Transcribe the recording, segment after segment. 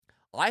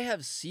I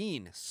have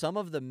seen some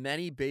of the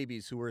many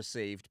babies who were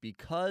saved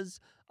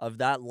because of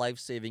that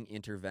life-saving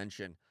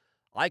intervention.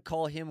 I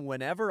call him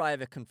whenever I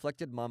have a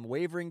conflicted mom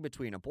wavering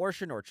between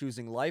abortion or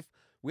choosing life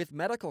with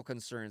medical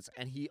concerns,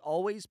 and he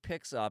always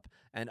picks up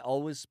and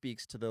always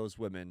speaks to those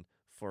women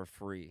for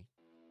free.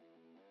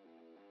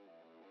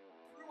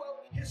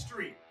 Throughout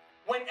history,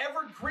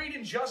 whenever great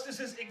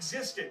injustices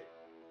existed,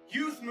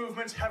 youth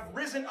movements have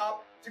risen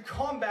up to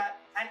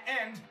combat and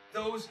end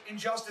those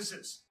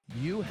injustices.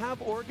 You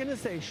have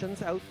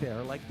organizations out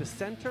there like the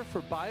Center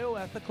for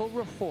Bioethical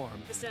Reform,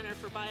 the Center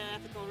for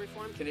Bioethical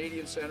Reform,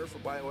 Canadian Center for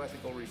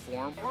Bioethical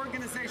Reform,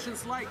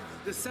 organizations like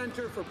the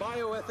Center for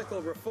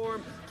Bioethical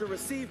Reform to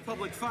receive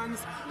public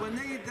funds when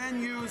they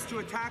then use to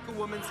attack a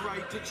woman's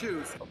right to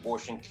choose.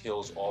 Abortion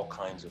kills all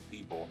kinds of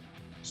people,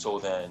 so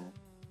then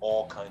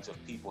all kinds of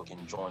people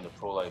can join the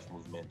pro-life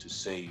movement to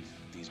save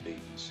these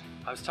babies.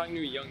 I was talking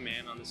to a young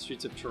man on the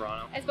streets of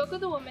Toronto. I spoke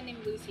with a woman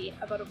named Lucy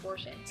about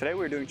abortion. Today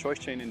we were doing Choice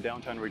Chain in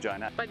downtown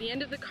Regina. By the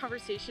end of the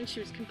conversation, she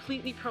was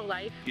completely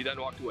pro-life. He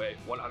then walked away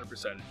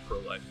 100%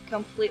 pro-life.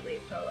 Completely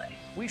pro-life.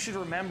 We should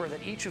remember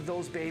that each of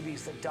those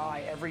babies that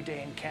die every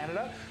day in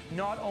Canada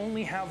not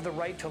only have the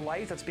right to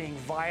life that's being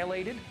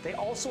violated, they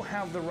also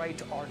have the right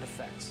to our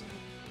defense.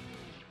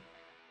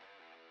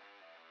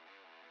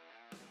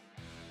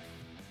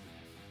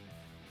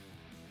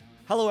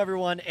 Hello,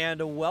 everyone, and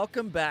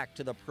welcome back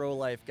to the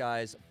Pro-Life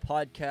Guys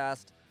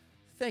podcast.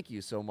 Thank you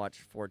so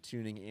much for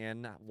tuning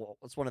in. Well,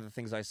 it's one of the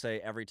things I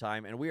say every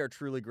time, and we are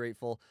truly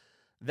grateful.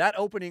 That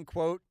opening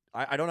quote,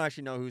 I don't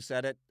actually know who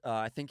said it.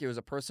 I think it was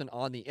a person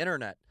on the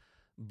internet,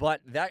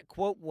 but that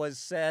quote was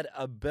said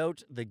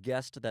about the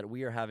guest that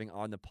we are having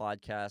on the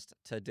podcast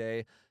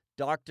today,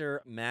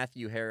 Dr.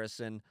 Matthew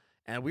Harrison,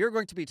 and we are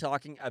going to be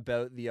talking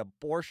about the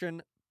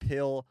abortion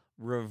pill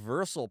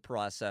reversal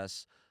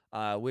process,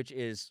 which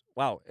is,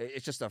 wow,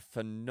 it's just a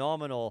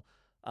phenomenal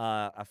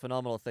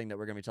thing that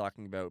we're going to be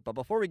talking about. But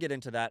before we get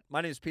into that,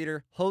 my name is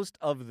Peter, host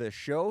of the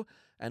show,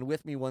 and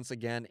with me once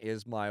again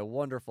is my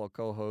wonderful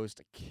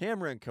co-host,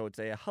 Cameron Cote.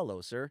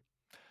 Hello, sir.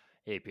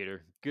 Hey,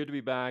 Peter. Good to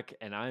be back,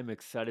 and I'm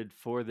excited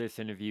for this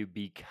interview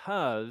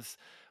because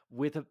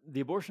with the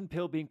abortion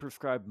pill being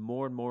prescribed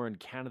more and more in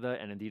Canada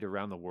and indeed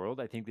around the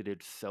world, I think that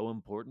it's so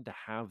important to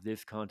have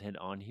this content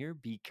on here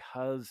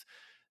because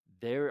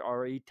there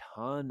are a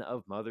ton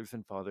of mothers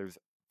and fathers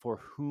for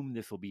whom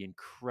this will be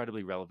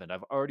incredibly relevant.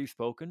 I've already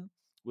spoken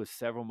with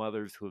several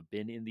mothers who have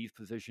been in these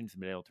positions and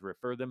been able to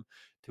refer them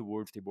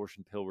towards the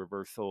abortion pill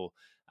reversal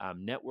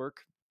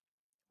network,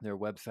 their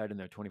website and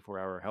their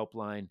 24-hour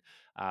helpline.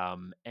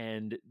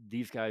 And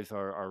these guys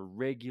are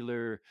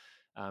regular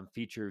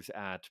features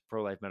at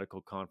pro-life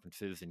medical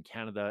conferences in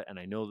Canada, and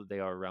I know that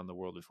they are around the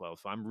world as well.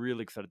 So I'm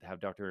really excited to have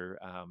Dr.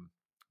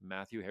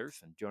 Matthew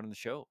Harrison joining the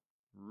show.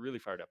 Really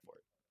fired up for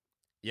it.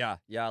 Yeah,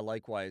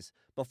 likewise.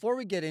 Before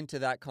we get into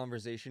that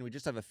conversation, we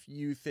just have a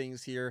few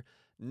things here.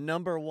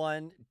 Number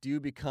one,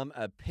 do become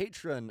a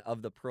patron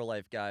of the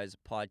Pro-Life Guys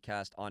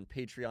podcast on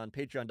Patreon,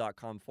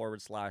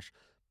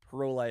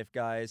 patreon.com/Pro-Life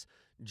Guys.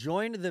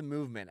 Join the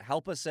movement.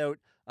 Help us out,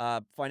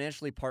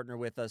 financially partner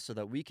with us so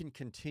that we can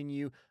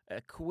continue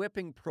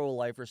equipping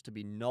pro-lifers to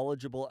be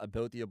knowledgeable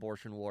about the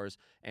abortion wars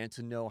and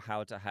to know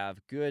how to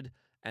have good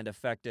and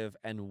effective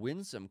and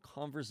winsome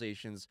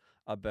conversations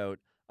about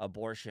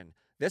abortion.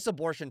 This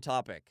abortion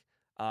topic,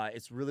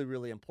 it's really,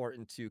 really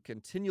important to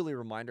continually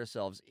remind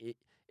ourselves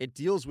it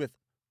deals with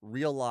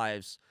real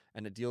lives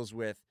and it deals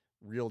with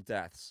real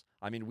deaths.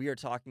 I mean, we are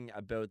talking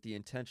about the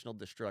intentional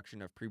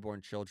destruction of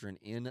preborn children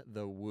in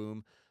the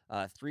womb.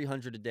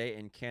 300 a day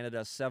in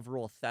Canada,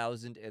 several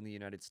thousand in the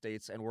United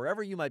States, and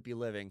wherever you might be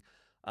living,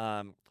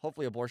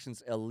 hopefully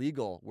abortion's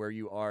illegal where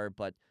you are,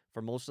 but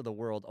for most of the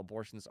world,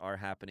 abortions are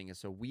happening. And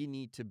so we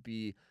need to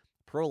be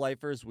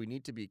pro-lifers, we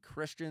need to be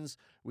Christians,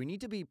 we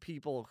need to be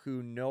people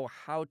who know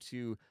how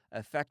to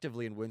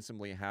effectively and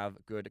winsomely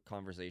have good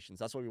conversations.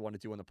 That's what we want to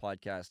do on the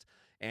podcast.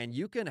 And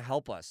you can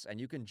help us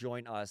and you can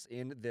join us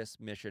in this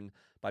mission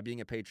by being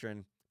a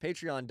patron,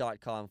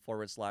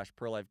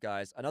 patreon.com/pro-life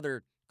guys.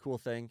 Another cool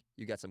thing,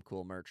 you get some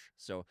cool merch.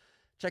 So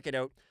check it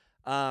out.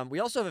 We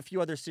also have a few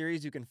other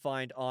series you can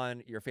find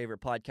on your favorite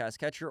podcast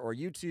catcher or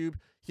YouTube.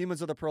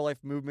 Humans of the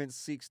Pro-Life Movement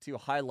seeks to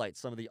highlight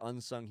some of the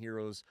unsung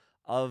heroes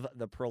of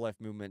the pro-life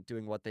movement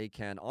doing what they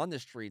can on the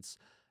streets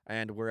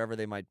and wherever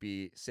they might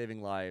be, saving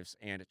lives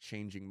and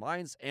changing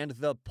minds. And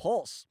The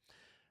Pulse,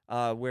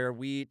 where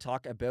we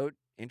talk about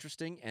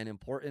interesting and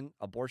important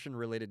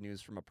abortion-related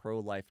news from a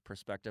pro-life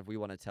perspective. We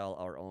want to tell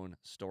our own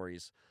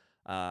stories.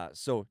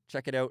 So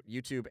check it out,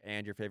 YouTube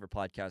and your favorite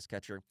podcast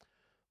catcher.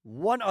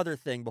 One other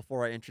thing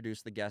before I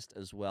introduce the guest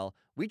as well.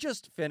 We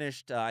just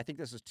finished, I think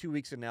this is 2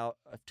 weeks ago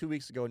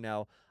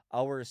now,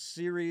 our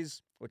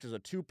series, which is a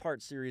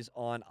two-part series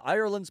on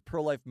Ireland's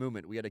pro-life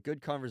movement. We had a good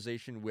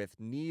conversation with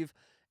Niamh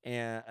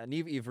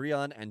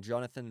Ivrion and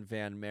Jonathan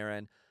Van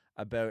Maren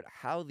about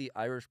how the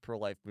Irish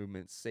pro-life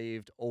movement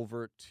saved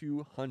over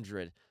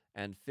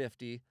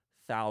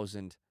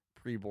 250,000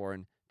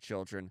 preborn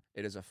children.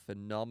 It is a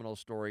phenomenal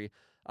story.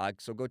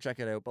 So go check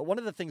it out. But one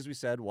of the things we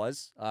said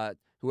was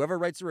whoever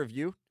writes a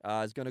review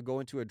is going to go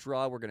into a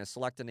draw. We're going to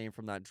select a name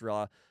from that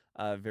draw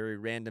very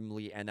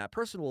randomly, and that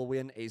person will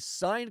win a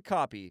signed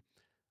copy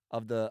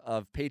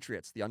of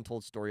Patriots, The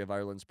Untold Story of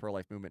Ireland's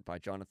Pro-Life Movement by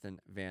Jonathan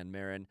Van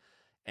Maren.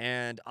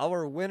 And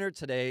our winner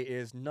today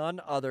is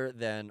none other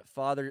than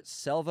Father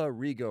Selva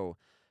Rigo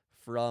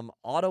from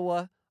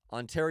Ottawa,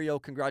 Ontario.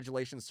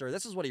 Congratulations, sir.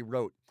 This is what he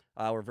wrote.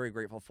 We're very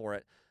grateful for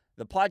it.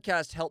 The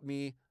podcast helped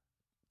me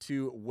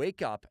to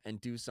wake up and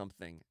do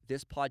something.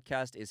 This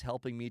podcast is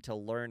helping me to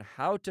learn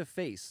how to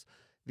face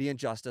the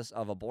injustice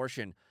of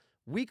abortion.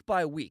 Week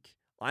by week,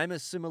 I'm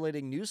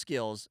assimilating new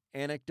skills,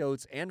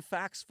 anecdotes, and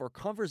facts for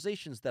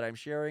conversations that I'm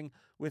sharing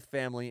with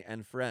family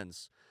and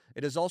friends.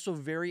 It is also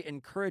very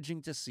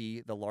encouraging to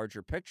see the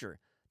larger picture,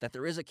 that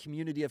there is a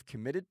community of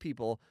committed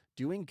people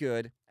doing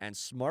good and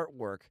smart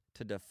work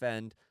to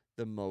defend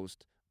the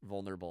most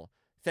vulnerable.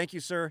 Thank you,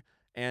 sir.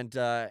 And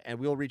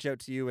we'll reach out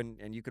to you,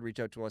 and you could reach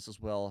out to us as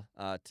well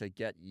to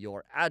get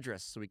your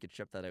address so we could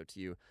ship that out to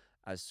you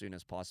as soon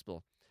as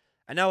possible.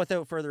 And now,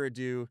 without further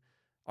ado,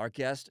 our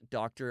guest,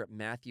 Dr.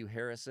 Matthew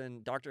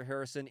Harrison. Dr.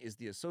 Harrison is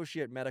the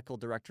Associate Medical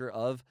Director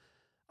of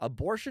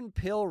Abortion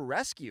Pill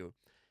Rescue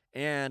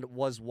and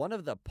was one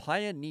of the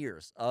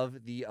pioneers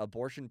of the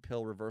abortion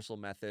pill reversal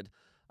method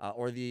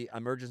or the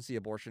emergency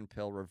abortion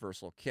pill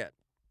reversal kit.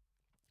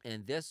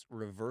 And this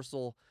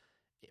reversal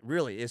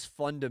really is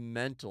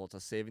fundamental to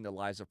saving the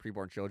lives of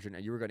preborn children,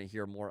 and you were going to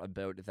hear more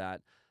about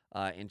that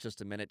in just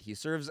a minute. He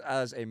serves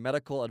as a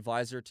medical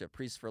advisor to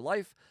Priests for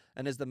Life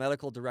and is the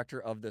medical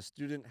director of the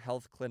Student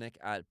Health Clinic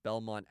at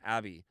Belmont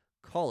Abbey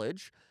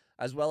College,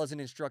 as well as an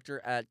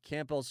instructor at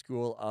Campbell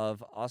School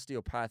of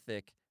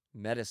Osteopathic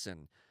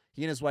Medicine.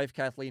 He and his wife,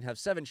 Kathleen, have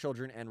 7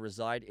 children and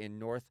reside in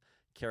North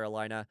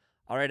Carolina.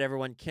 All right,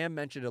 everyone, Cam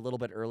mentioned a little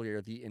bit earlier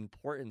the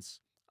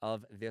importance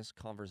of this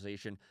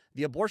conversation.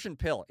 The abortion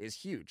pill is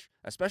huge,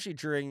 especially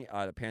during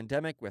the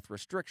pandemic with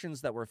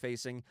restrictions that we're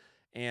facing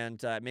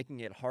and making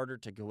it harder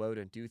to go out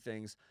and do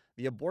things.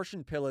 The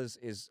abortion pill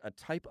is a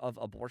type of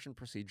abortion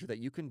procedure that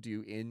you can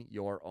do in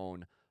your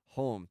own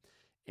home.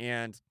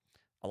 And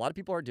a lot of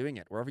people are doing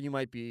it. Wherever you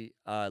might be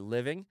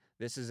living,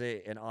 this is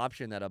an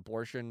option that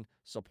abortion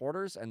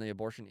supporters and the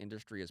abortion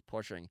industry is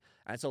pushing.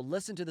 And so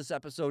listen to this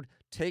episode,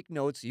 take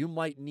notes. You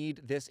might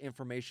need this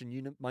information.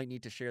 You might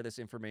need to share this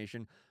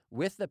information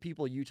with the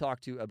people you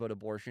talk to about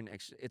abortion.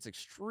 It's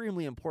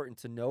extremely important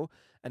to know,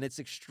 and it's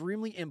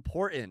extremely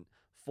important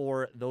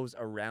for those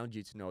around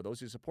you to know, those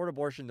who support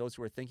abortion, those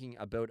who are thinking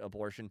about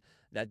abortion,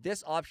 that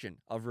this option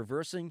of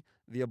reversing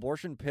the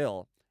abortion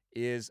pill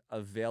is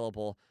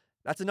available.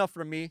 That's enough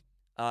from me.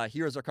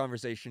 Here's our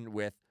conversation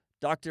with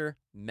Dr.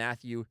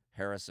 Matthew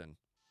Harrison.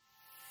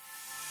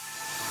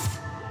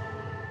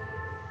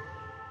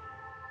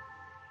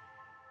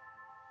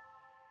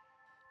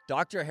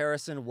 Dr.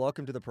 Harrison,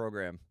 welcome to the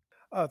program.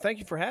 Thank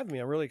you for having me.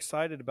 I'm really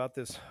excited about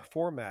this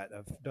format.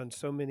 I've done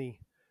so many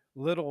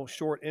little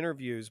short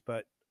interviews,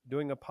 but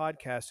doing a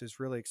podcast is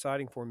really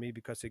exciting for me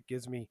because it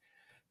gives me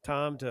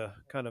time to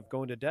kind of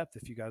go into depth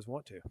if you guys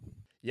want to.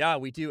 Yeah,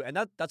 we do. And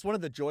that's one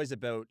of the joys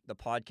about the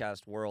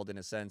podcast world, in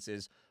a sense,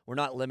 is we're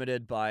not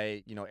limited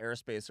by,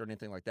 airspace or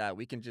anything like that.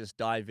 We can just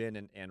dive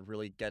in and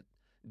really get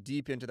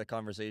deep into the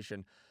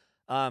conversation.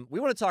 We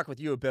want to talk with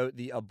you about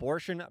the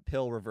abortion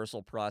pill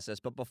reversal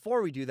process. But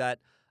before we do that,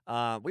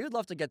 we would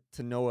love to get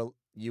to know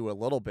you a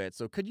little bit.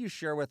 So could you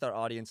share with our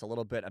audience a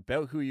little bit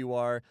about who you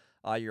are,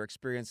 your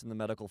experience in the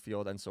medical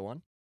field, and so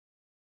on?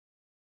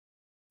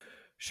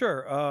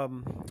 Sure.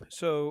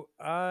 So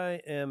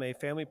I am a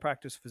family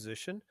practice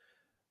physician.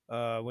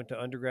 Went to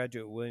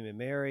undergraduate at William &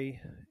 Mary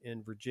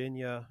in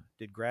Virginia,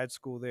 did grad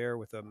school there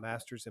with a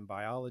master's in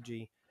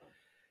biology.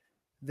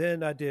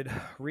 Then I did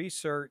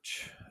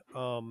research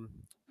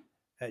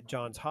at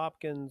Johns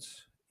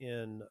Hopkins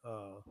in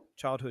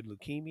childhood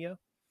leukemia,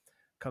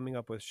 coming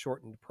up with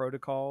shortened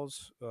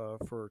protocols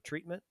for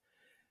treatment.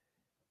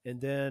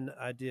 And then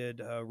I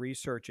did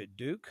research at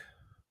Duke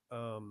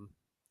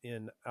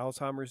in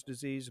Alzheimer's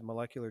disease,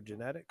 molecular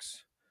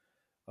genetics,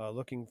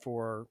 looking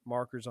for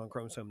markers on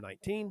chromosome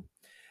 19.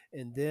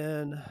 And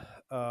then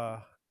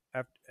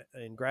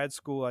in grad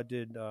school, I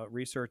did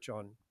research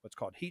on what's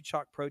called heat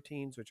shock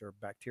proteins, which are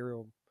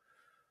bacterial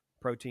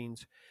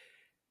proteins.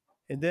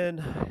 And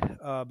then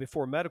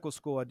before medical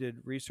school, I did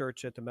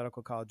research at the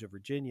Medical College of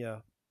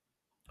Virginia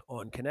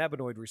on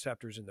cannabinoid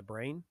receptors in the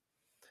brain,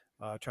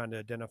 trying to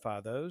identify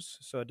those.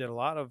 So I did a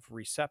lot of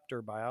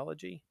receptor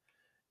biology.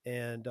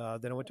 And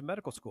then I went to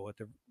medical school at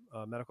the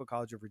Medical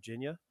College of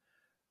Virginia,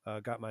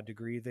 got my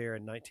degree there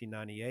in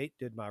 1998,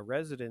 did my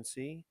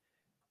residency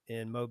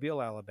in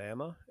Mobile,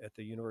 Alabama at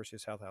the University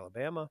of South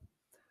Alabama,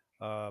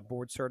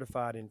 board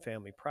certified in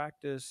family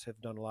practice, have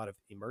done a lot of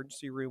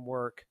emergency room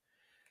work.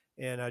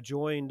 And I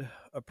joined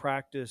a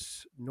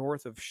practice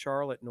north of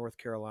Charlotte, North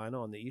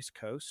Carolina on the East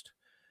Coast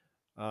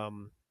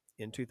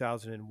in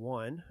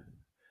 2001,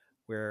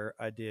 where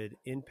I did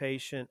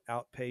inpatient,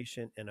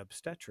 outpatient, and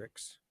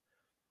obstetrics,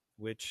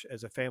 which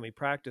as a family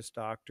practice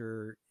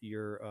doctor,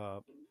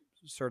 you're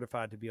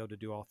certified to be able to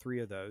do all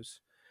 3 of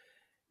those.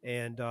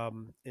 And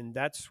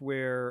that's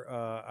where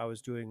I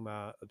was doing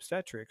my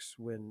obstetrics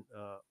when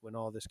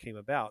all this came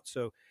about.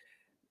 So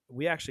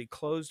we actually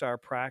closed our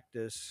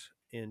practice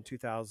in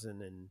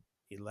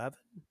 2011.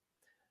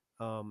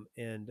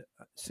 And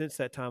since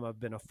that time, I've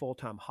been a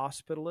full-time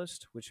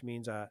hospitalist, which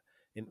means I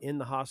am in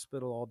the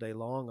hospital all day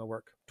long. I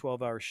work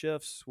 12-hour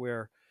shifts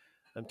where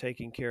I'm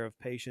taking care of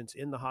patients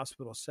in the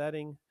hospital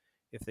setting.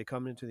 If they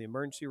come into the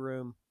emergency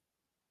room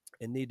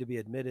and need to be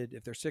admitted,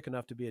 if they're sick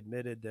enough to be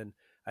admitted, then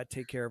I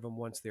take care of them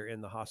once they're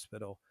in the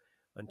hospital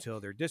until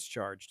they're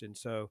discharged. And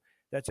so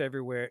that's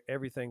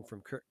everything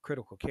from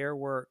critical care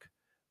work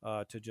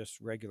to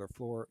just regular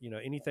floor,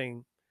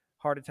 anything,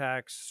 heart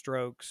attacks,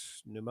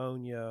 strokes,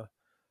 pneumonia,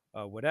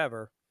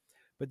 whatever.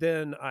 But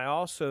then I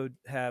also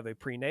have a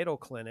prenatal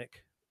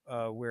clinic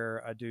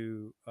where I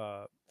do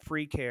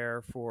free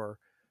care for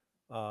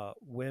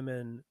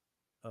women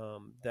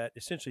that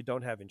essentially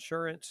don't have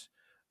insurance.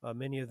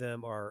 Many of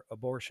them are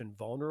abortion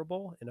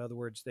vulnerable. In other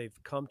words,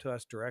 they've come to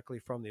us directly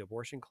from the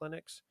abortion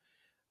clinics.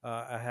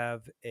 I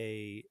have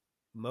a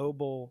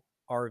mobile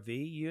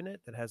RV unit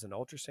that has an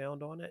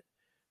ultrasound on it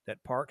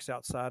that parks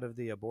outside of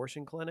the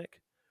abortion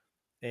clinic.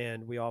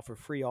 And we offer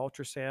free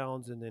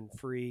ultrasounds and then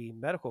free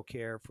medical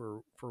care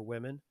for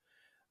women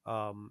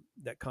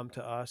that come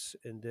to us.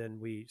 And then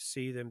we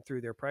see them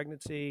through their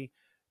pregnancy,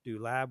 do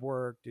lab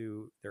work,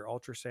 do their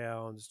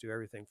ultrasounds, do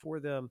everything for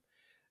them,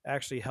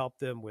 actually help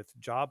them with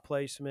job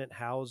placement,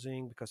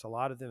 housing, because a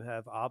lot of them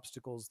have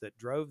obstacles that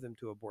drove them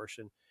to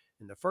abortion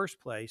in the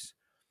first place.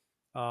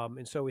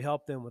 And so we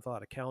help them with a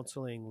lot of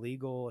counseling,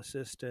 legal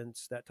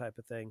assistance, that type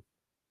of thing.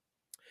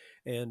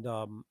 And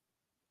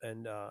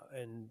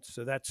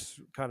so that's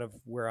kind of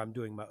where I'm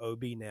doing my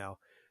OB now.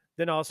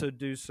 Then I also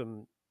do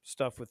some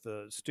stuff with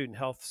the student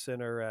health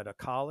center at a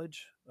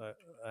college.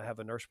 I have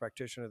a nurse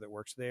practitioner that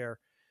works there.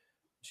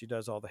 She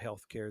does all the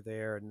health care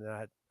there. And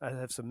then I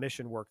have some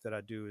mission work that I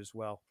do as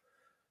well.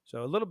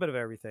 So a little bit of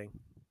everything.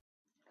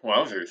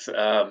 Wowzers.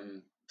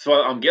 So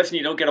I'm guessing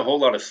you don't get a whole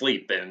lot of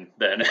sleep then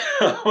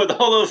with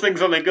all those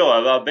things on the go.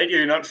 I'll bet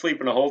you're not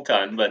sleeping a whole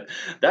ton, but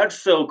that's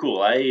so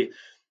cool. I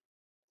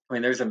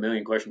mean, there's a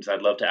million questions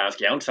I'd love to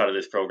ask you outside of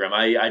this program.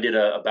 I did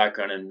a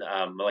background in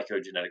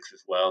molecular genetics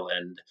as well,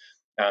 and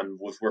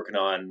was working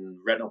on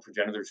retinal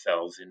progenitor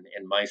cells in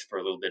mice for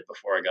a little bit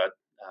before I got,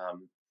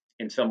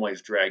 in some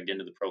ways, dragged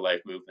into the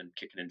pro-life movement,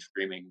 kicking and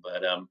screaming.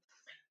 But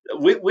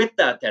with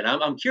that, then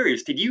I'm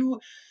curious. Did you?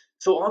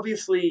 So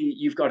obviously,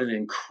 you've got an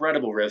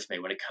incredible resume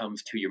when it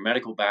comes to your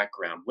medical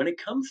background. When it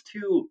comes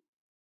to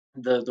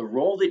the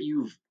role that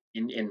you've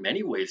in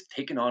many ways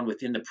taken on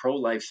within the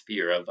pro-life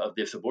sphere of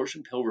this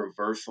abortion pill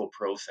reversal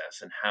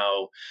process, and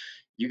how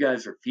you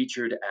guys are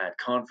featured at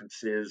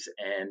conferences,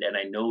 and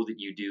I know that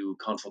you do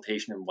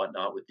consultation and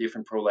whatnot with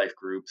different pro-life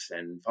groups,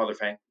 and Father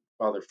Frank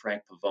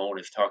Pavone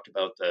has talked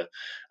about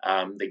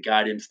the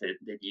guidance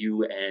that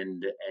you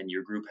and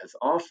your group has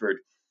offered.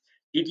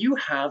 Did you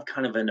have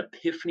kind of an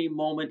epiphany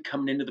moment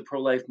coming into the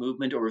pro-life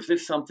movement, or is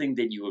this something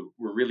that you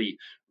were really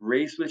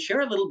raised with?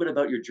 Share a little bit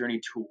about your journey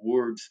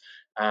towards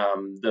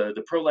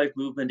the pro-life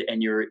movement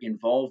and your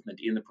involvement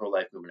in the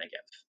pro-life movement, I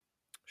guess.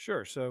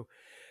 Sure. So,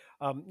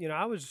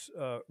 I was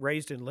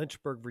raised in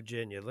Lynchburg,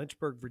 Virginia.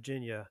 Lynchburg,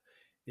 Virginia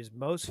is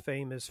most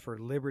famous for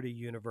Liberty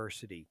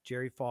University,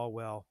 Jerry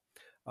Falwell.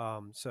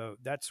 So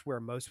that's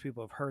where most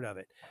people have heard of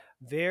it.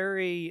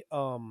 Very,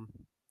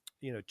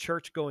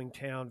 church-going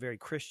town, very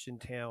Christian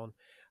town.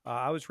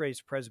 I was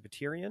raised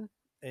Presbyterian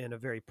in a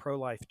very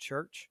pro-life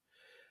church.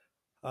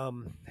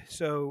 And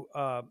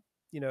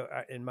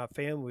my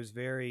family was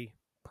very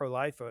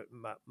pro-life.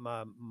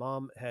 My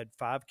mom had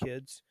 5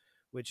 kids,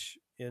 which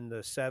in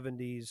the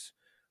 70s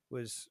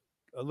was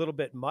a little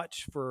bit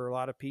much for a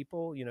lot of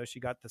people. She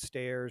got the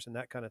stares and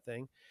that kind of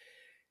thing.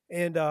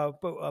 And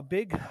but a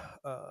big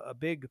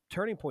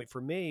turning point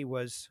for me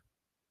was,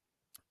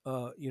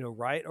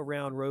 right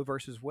around Roe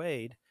versus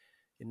Wade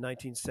in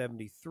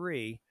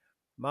 1973,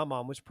 my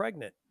mom was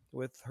pregnant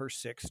with her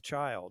 6th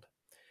child,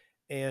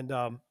 and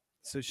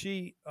so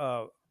she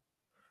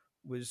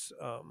was,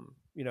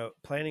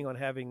 planning on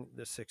having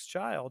the 6th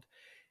child.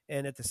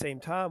 And at the same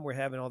time, we're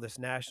having all this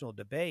national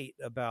debate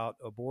about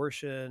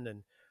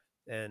abortion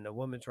and a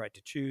woman's right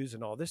to choose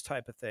and all this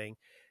type of thing.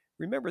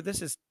 Remember,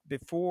 this is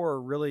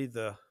before really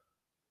the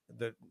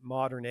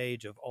modern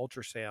age of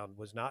ultrasound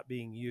was not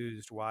being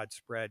used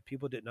widespread.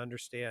 People didn't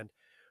understand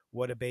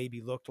what a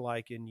baby looked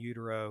like in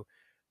utero.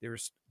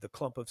 There's the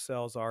clump of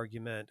cells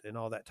argument and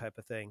all that type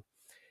of thing.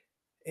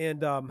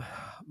 And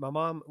my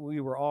mom, we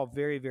were all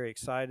very, very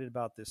excited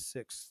about this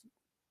sixth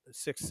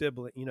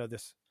sibling,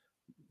 this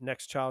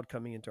next child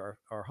coming into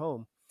our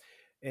home.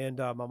 And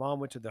my mom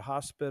went to the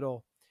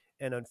hospital,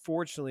 and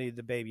unfortunately,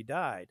 the baby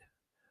died.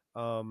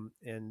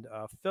 And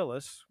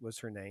Phyllis was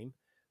her name,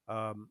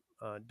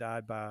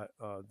 died by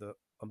the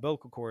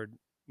umbilical cord,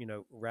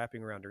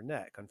 wrapping around her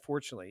neck,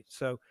 unfortunately.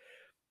 So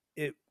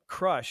it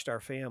crushed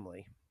our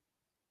family.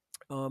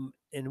 And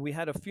we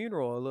had a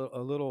funeral,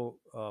 a little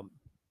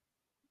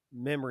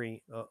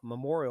memory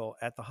memorial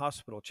at the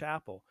hospital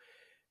chapel.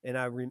 And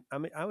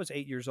I was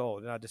 8 years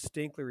old, and I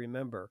distinctly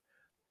remember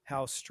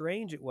how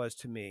strange it was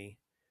to me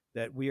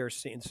that we are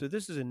seeing. So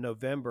this is in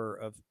November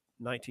of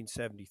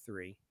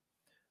 1973,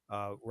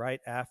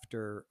 right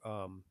after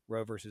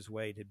Roe versus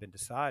Wade had been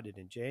decided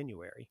in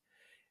January.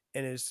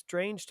 And it's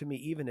strange to me,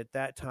 even at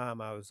that time,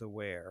 I was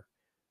aware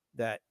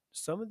that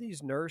some of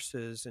these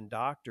nurses and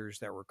doctors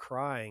that were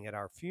crying at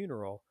our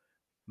funeral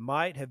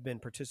might have been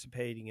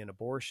participating in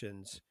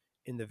abortions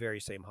in the very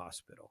same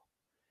hospital.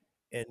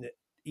 And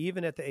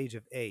even at the age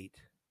of 8,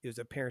 it was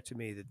apparent to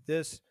me that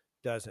this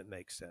doesn't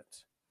make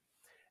sense.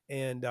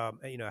 And,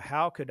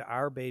 how could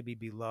our baby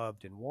be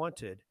loved and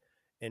wanted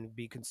and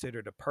be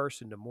considered a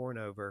person to mourn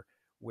over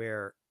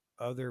where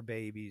other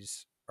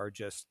babies are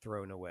just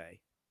thrown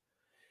away?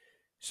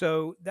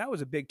 So that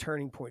was a big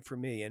turning point for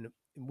me. And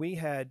we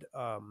had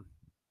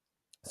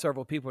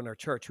several people in our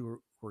church who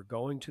were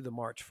going to the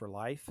March for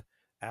Life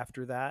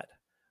after that.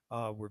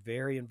 Were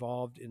very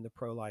involved in the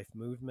pro-life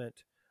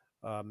movement.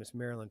 Miss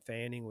Marilyn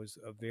Fanning was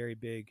a very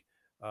big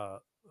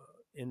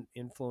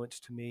influence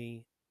to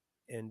me.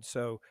 And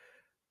so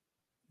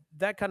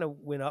that kind of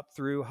went up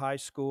through high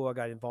school. I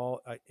got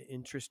involved,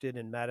 interested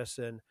in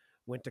medicine,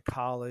 went to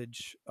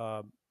college.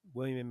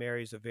 William and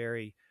Mary is a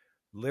very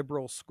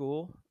liberal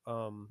school.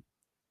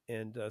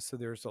 So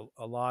there's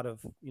a lot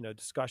of,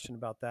 discussion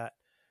about that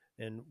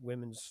and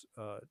women's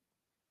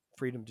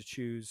freedom to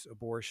choose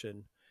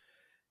abortion.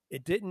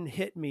 It didn't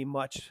hit me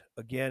much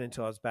again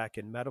until I was back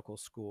in medical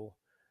school.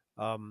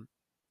 I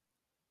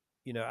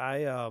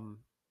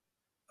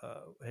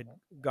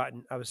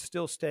was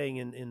still staying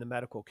in the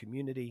medical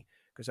community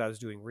because I was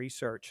doing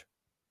research.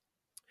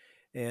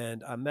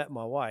 And I met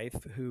my wife,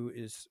 who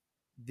is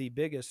the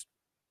biggest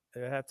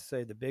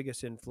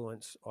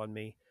influence on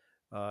me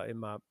in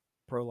my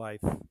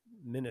pro-life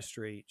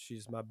ministry.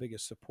 She's my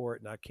biggest support,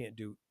 and I can't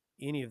do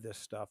any of this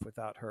stuff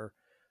without her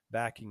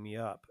backing me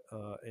up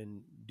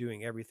and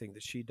doing everything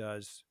that she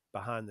does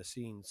behind the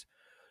scenes.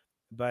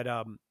 But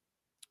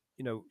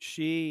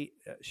she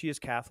is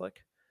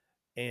Catholic,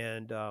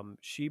 and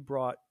she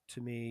brought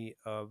to me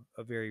a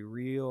very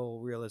real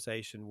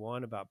realization,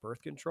 one, about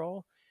birth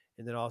control,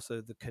 and then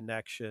also the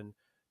connection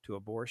to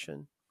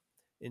abortion.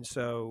 And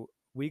so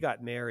we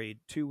got married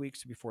 2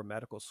 weeks before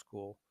medical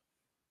school.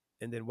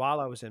 And then while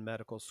I was in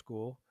medical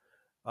school,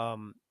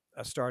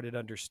 I started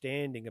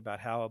understanding about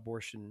how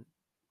abortion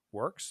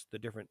works, the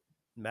different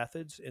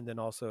methods, and then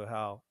also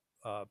how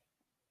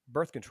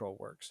birth control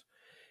works,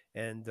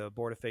 and the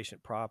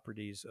abortifacient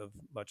properties of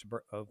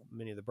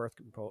many of the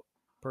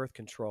birth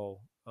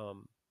control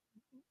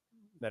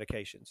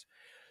medications.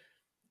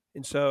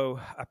 And so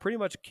I pretty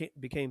much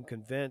became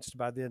convinced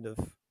by the end of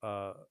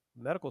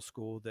medical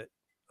school that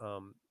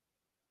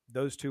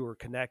those two were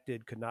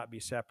connected, could not be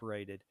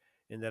separated,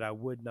 and that I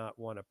would not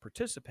want to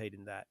participate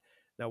in that.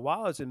 Now, while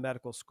I was in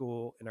medical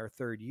school in our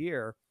third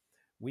year,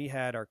 we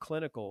had our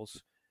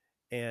clinicals,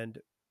 and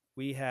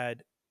we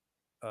had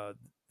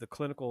the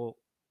clinical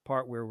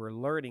part where we're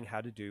learning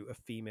how to do a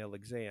female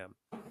exam.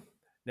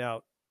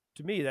 Now,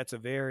 to me, that's a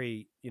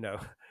very,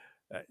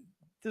 this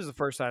is the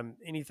first time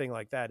anything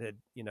like that had,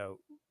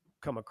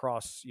 come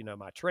across,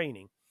 my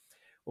training.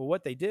 Well,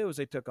 what they did was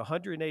they took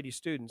 180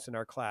 students in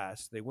our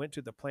class. They went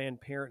to the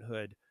Planned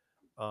Parenthood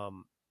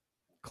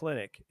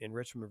clinic in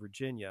Richmond,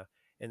 Virginia,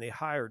 and they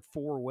hired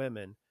 4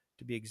 women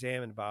to be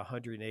examined by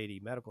 180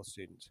 medical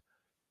students.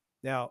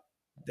 Now,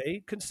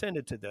 they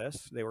consented to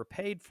this. They were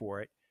paid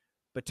for it.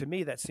 But to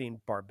me, that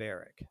seemed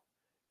barbaric.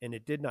 And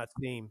it did not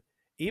seem,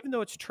 even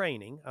though it's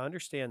training, I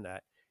understand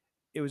that,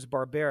 it was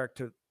barbaric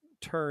to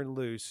turn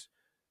loose,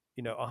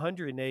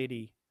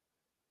 180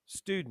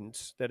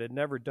 students that had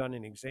never done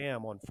an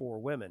exam on 4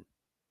 women.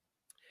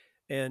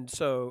 And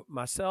so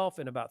myself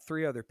and about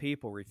 3 other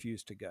people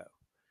refused to go.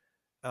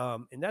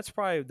 And that's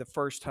probably the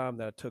first time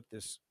that I took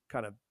this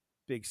kind of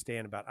big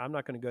stand about, I'm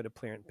not going to go to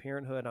Planned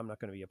Parenthood. I'm not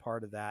going to be a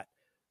part of that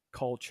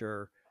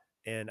culture.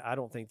 And I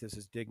don't think this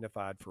is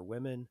dignified for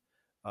women.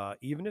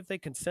 Even if they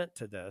consent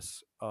to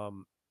this,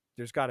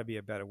 there's got to be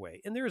a better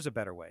way. And there is a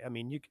better way. I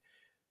mean,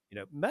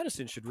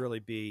 medicine should really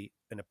be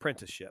an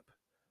apprenticeship,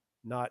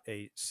 not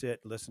a sit,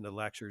 listen to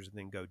lectures, and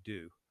then go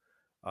do.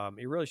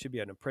 It really should be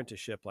an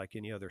apprenticeship like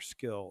any other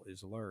skill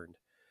is learned.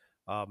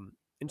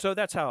 And so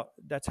that's how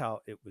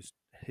it was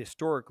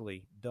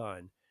historically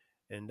done,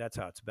 and that's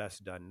how it's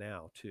best done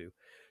now too.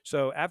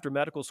 So after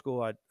medical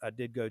school, I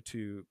did go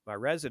to my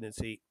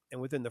residency,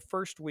 and within the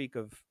first week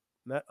of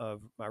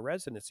my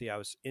residency, I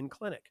was in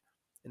clinic,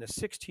 and a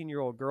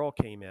 16-year-old girl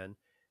came in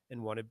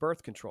and wanted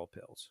birth control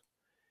pills.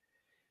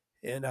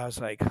 And I was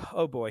like,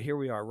 oh boy, here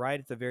we are right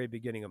at the very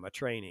beginning of my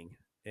training.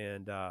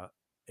 And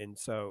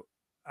so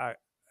I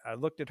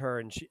looked at her,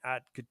 and I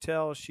could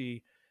tell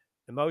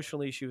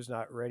emotionally, she was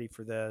not ready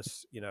for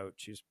this.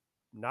 She's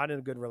not in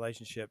a good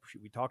relationship.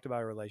 We talked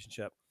about a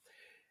relationship.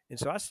 And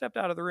so I stepped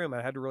out of the room.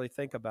 I had to really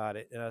think about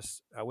it. And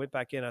I went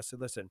back in. I said,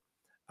 listen,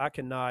 I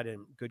cannot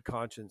in good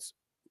conscience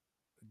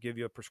give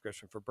you a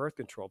prescription for birth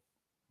control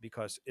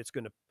because it's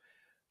going to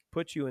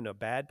put you in a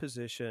bad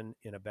position,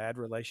 in a bad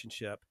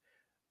relationship.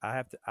 I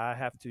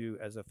have to,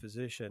 as a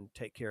physician,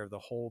 take care of the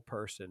whole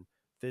person,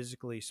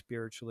 physically,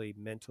 spiritually,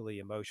 mentally,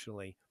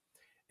 emotionally.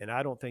 And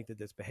I don't think that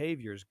this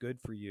behavior is good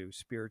for you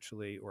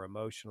spiritually or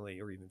emotionally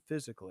or even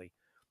physically.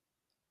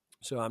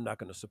 So I'm not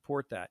going to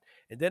support that.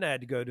 And then I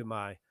had to go to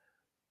my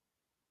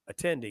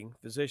attending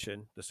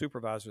physician, the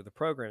supervisor of the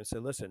program, and say,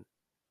 listen,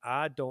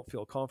 I don't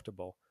feel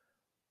comfortable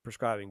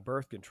prescribing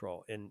birth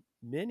control. And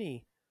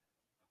many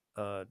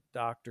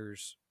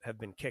doctors have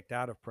been kicked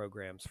out of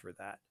programs for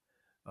that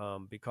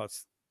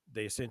because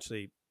they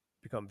essentially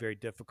become very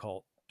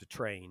difficult to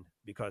train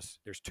because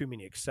there's too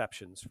many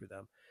exceptions for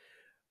them.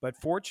 But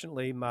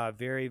fortunately, my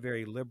very,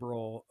 very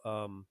liberal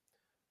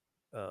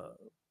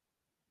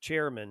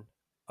chairman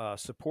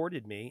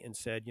supported me and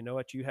said, you know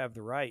what, you have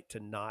the right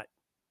to not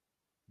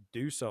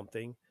do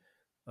something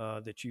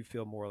that you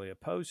feel morally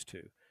opposed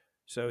to.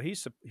 So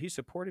he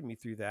supported me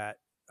through that.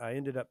 I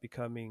ended up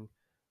becoming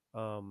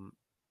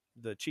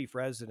the chief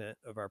resident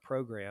of our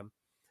program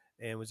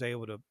and was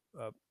able to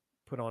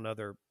put on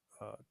other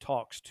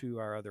talks to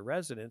our other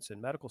residents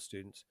and medical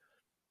students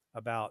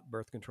about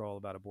birth control,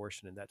 about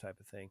abortion, and that type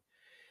of thing.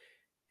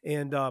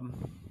 And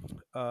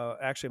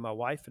actually, my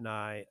wife and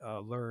I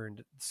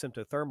learned the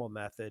symptothermal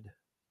method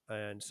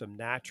and some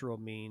natural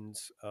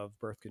means of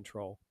birth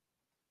control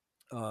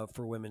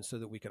for women so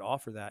that we could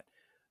offer that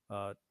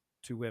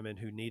to women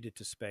who needed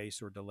to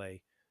space or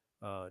delay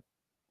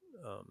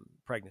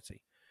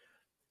pregnancy.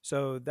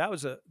 So that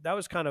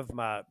was kind of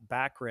my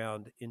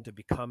background into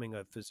becoming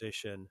a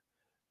physician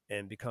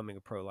and becoming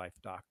a pro-life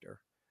doctor.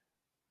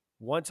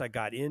 Once I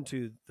got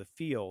into the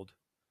field,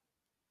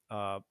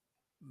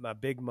 my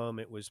big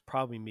moment was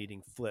probably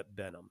meeting Flip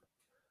Benham.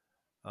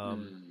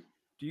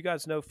 Do you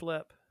guys know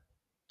Flip?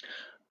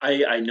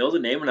 I know the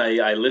name, and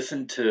I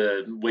listened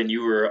to when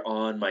you were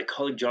on my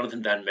colleague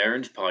Jonathan Van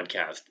Maren's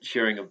podcast,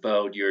 sharing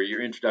about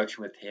your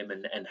introduction with him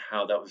and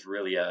how that was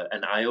really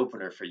an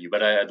eye-opener for you.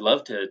 But I'd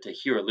love to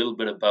hear a little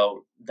bit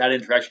about that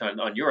interaction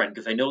on your end,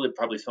 because I know that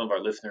probably some of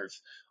our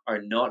listeners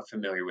are not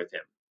familiar with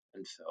him.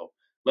 And so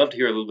love to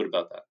hear a little bit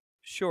about that.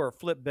 Sure.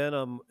 Flip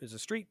Benham is a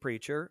street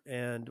preacher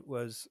and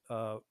was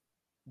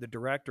the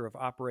director of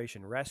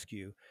Operation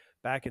Rescue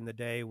back in the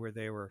day where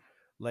they were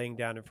laying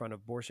down in front of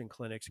abortion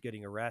clinics,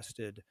 getting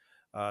arrested,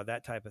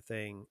 that type of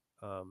thing.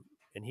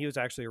 And he was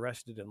actually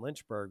arrested in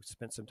Lynchburg,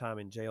 spent some time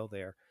in jail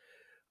there.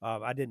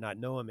 I did not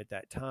know him at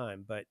that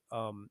time, but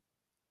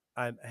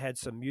I had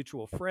some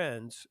mutual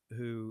friends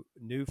who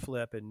knew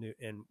Flip and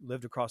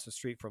lived across the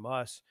street from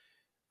us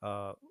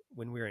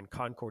when we were in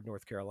Concord,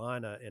 North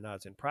Carolina, and I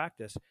was in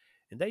practice.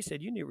 And they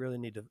said, you really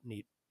need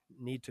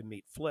to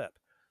meet Flip.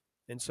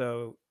 And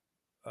so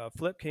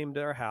Flip came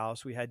to our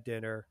house. We had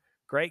dinner.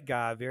 Great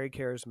guy, very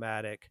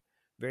charismatic,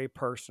 very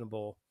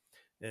personable,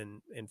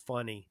 and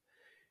funny.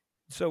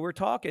 So we're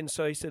talking.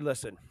 So he said,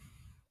 listen,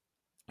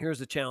 here's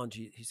the challenge.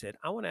 He said,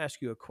 I want to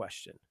ask you a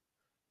question.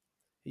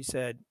 He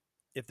said,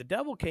 if the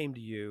devil came to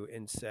you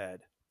and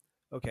said,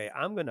 okay,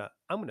 I'm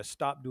gonna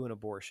stop doing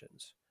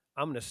abortions.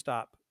 I'm going to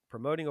stop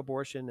promoting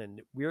abortion,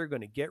 and we're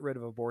going to get rid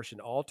of abortion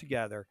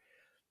altogether.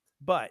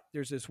 But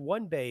there's this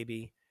one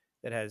baby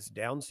that has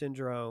Down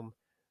syndrome,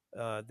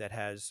 that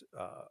has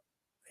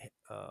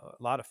a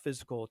lot of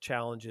physical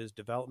challenges,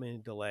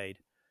 development delayed.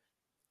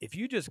 If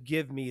you just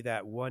give me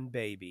that one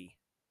baby,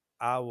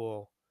 I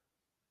will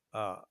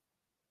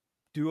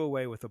do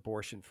away with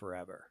abortion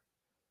forever.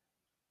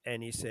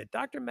 And he said,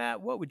 Dr.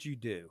 Matt, what would you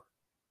do?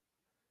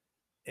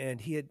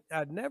 And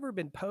I'd never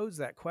been posed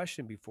that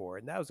question before.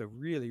 And that was a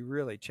really,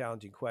 really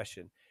challenging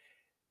question.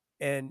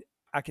 And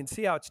I can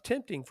see how it's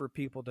tempting for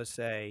people to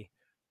say,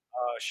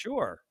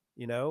 sure,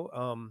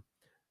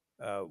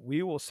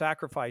 we will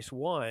sacrifice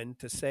one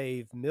to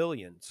save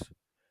millions.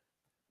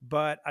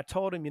 But I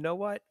told him, you know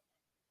what?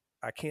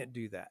 I can't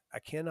do that. I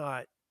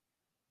cannot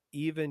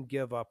even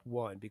give up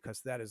one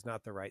because that is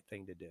not the right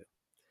thing to do.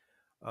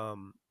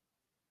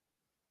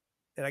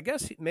 And I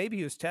guess maybe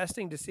he was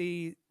testing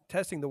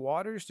the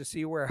waters to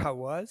see where I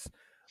was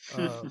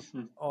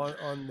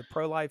on the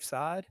pro-life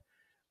side.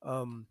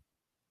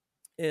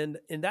 And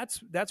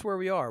that's where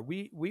we are.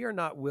 We are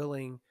not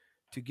willing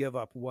to give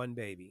up one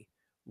baby,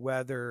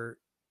 whether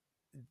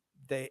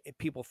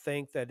people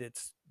think that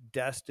it's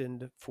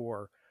destined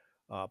for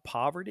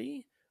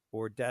poverty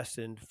or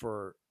destined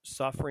for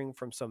suffering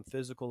from some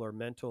physical or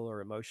mental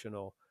or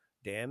emotional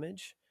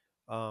damage.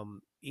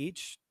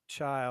 Each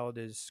child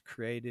is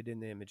created in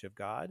the image of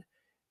God,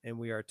 and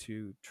we are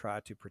to try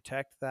to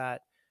protect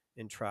that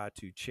and try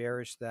to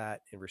cherish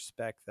that and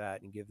respect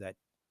that and give that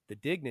the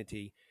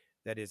dignity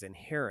that is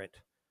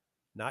inherent,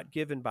 not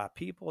given by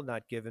people,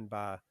 not given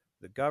by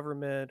the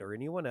government or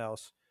anyone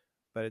else,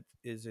 but it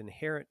is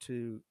inherent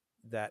to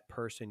that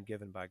person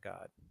given by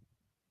God.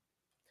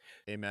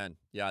 Amen.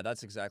 Yeah,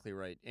 that's exactly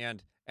right.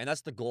 And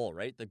that's the goal,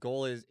 right? The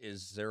goal is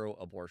zero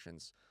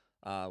abortions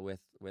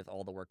with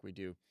all the work we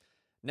do.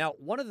 Now,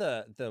 one of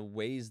the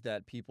ways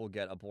that people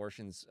get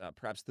abortions,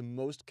 perhaps the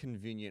most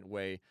convenient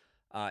way,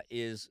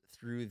 is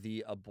through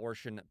the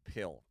abortion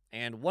pill.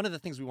 And one of the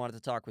things we wanted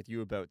to talk with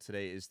you about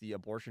today is the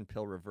abortion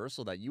pill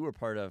reversal that you were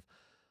part of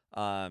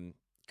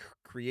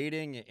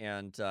creating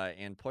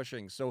and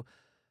pushing. So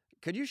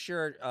Could you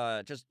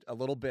share just a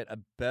little bit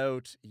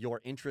about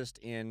your interest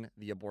in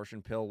the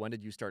abortion pill? When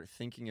did you start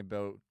thinking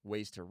about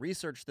ways to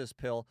research this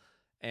pill?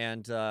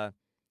 And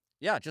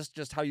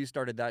just how you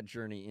started that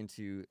journey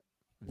into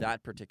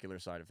that particular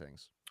side of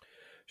things.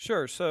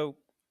 Sure. So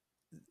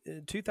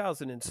in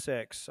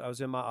 2006, I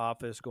was in my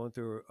office going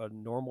through a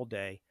normal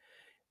day,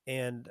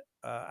 and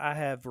I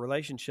have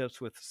relationships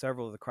with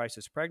several of the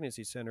crisis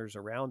pregnancy centers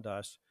around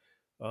us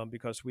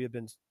because we have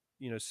been,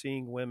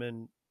 seeing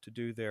women to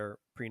do their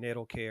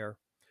prenatal care,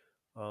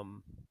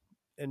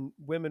 and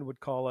women would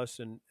call us,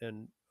 and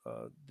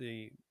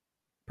the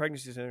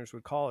pregnancy centers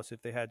would call us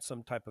if they had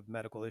some type of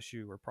medical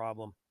issue or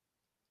problem.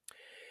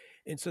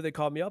 And so they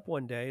called me up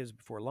one day, it was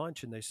before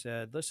lunch, and they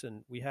said,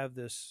 "Listen, we have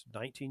this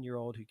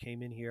 19-year-old who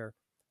came in here.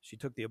 She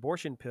took the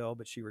abortion pill,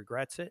 but she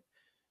regrets it.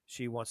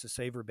 She wants to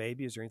save her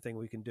baby. Is there anything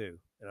we can do?"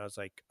 And I was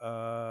like,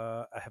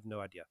 I have no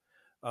idea.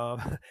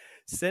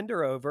 Send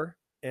her over,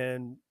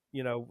 and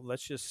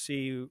let's just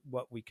see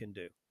what we can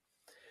do.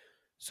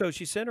 So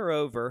she sent her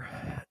over,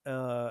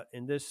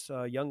 and this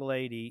young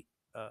lady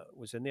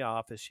was in the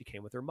office. She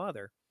came with her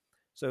mother.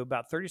 So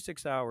about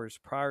 36 hours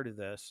prior to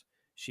this,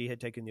 she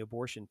had taken the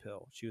abortion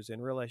pill. She was in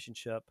a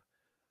relationship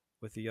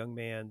with a young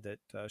man that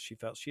she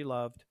felt she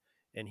loved,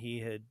 and he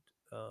had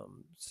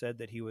said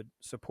that he would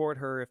support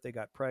her if they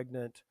got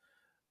pregnant.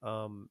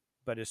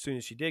 But as soon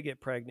as she did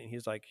get pregnant,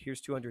 he's like,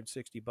 "Here's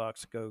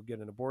 $260, go get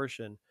an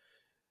abortion."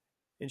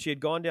 And she had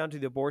gone down to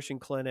the abortion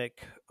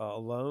clinic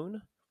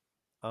alone.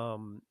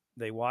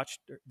 They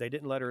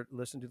didn't let her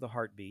listen to the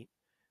heartbeat.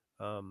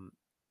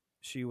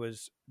 She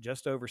was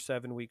just over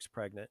 7 weeks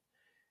pregnant,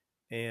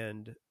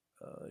 and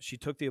she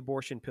took the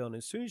abortion pill. And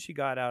as soon as she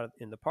got out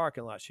in the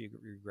parking lot, she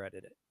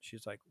regretted it.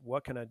 She's like,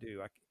 "What can I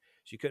do?"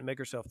 She couldn't make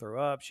herself throw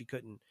up. She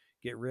couldn't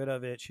get rid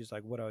of it. She's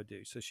like, "What do I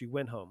do?" So she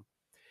went home.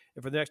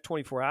 And for the next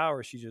 24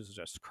 hours, she was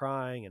just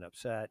crying and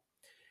upset.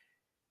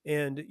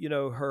 And,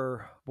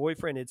 her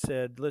boyfriend had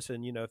said,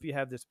 "Listen, if you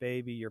have this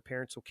baby, your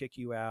parents will kick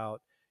you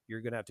out. You're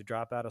going to have to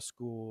drop out of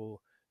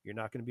school. You're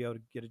not going to be able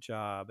to get a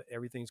job.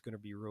 Everything's going to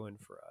be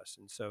ruined for us."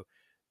 And so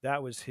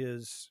that was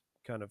his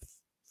kind of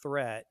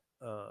threat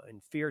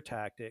and fear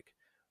tactic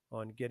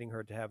on getting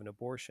her to have an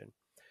abortion.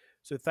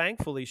 So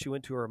thankfully, she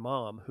went to her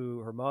mom,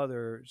 her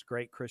mother is a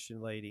great Christian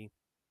lady.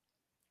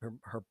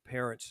 Her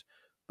parents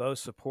both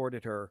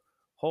supported her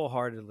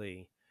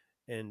wholeheartedly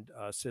and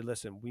said,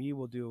 "Listen, we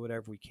will do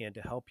whatever we can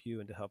to help you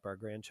and to help our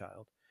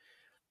grandchild."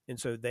 And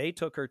so they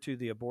took her to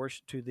the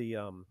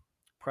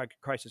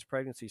crisis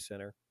pregnancy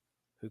center,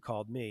 who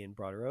called me and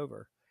brought her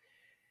over.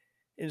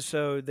 And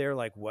so they're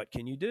like, "What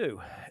can you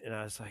do?" And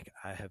I was like,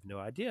 "I have no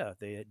idea.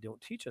 They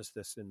don't teach us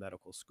this in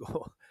medical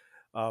school."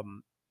 But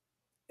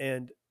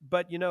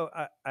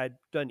I'd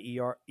done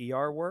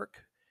ER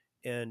work,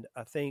 and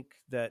I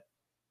think that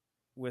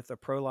with a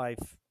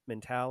pro-life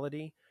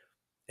mentality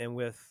and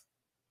with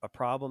a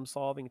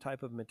problem-solving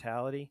type of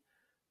mentality,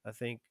 I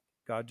think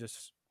God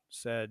just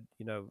said,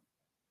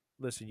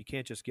 "Listen, you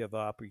can't just give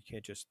up, or you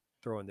can't just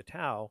throw in the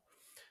towel.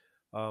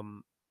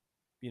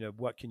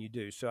 What can you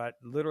do?" So I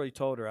literally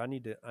told her, I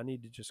need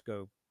to just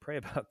go pray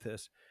about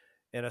this.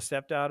 And I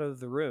stepped out of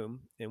the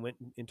room and went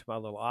into my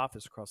little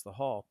office across the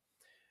hall.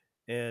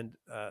 And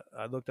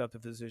I looked up the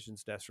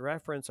physician's desk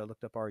reference. I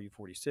looked up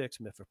RU46.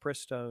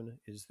 Mifepristone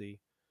is the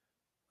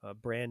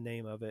brand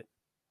name of it,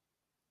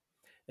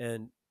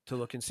 and to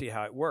look and see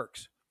how it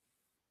works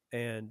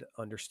and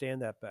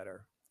understand that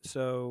better.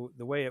 So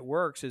the way it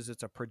works is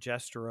it's a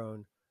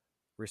progesterone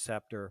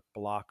receptor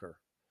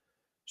blocker.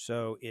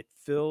 So it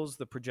fills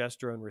the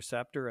progesterone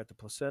receptor at the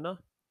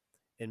placenta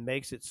and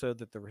makes it so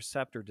that the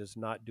receptor does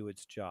not do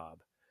its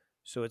job.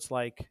 So it's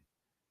like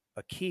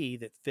a key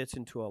that fits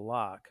into a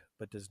lock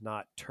but does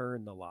not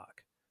turn the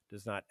lock,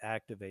 does not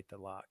activate the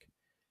lock.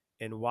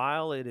 And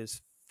while it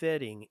is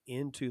fitting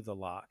into the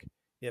lock,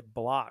 it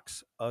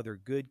blocks other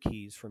good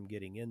keys from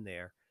getting in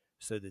there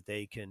so that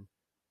they can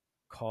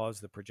cause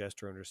the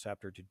progesterone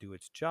receptor to do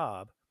its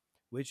job,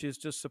 which is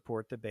to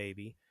support the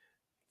baby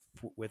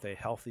with a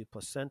healthy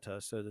placenta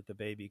so that the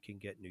baby can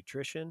get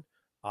nutrition,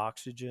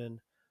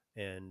 oxygen,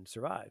 and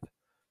survive.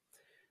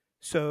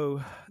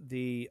 So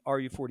the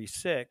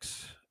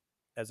RU46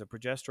 as a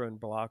progesterone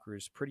blocker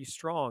is pretty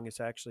strong. It's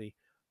actually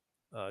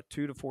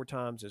 2 to 4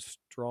 times as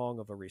strong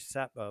of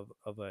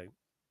a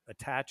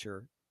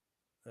attacher,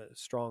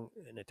 strong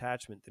an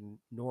attachment than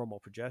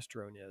normal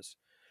progesterone is.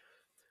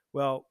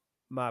 Well,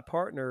 my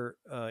partner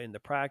in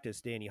the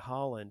practice, Danny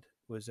Holland,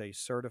 was a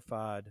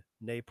certified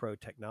NAPRO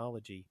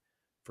technology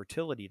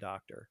fertility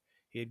doctor.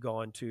 He had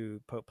gone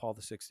to Pope Paul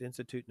VI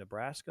Institute in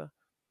Nebraska,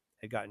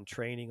 had gotten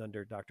training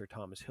under Dr.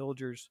 Thomas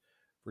Hilgers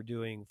for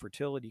doing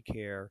fertility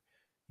care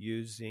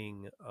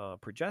using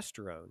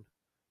progesterone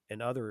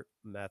and other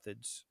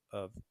methods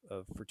of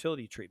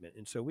fertility treatment.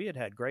 And so we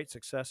had great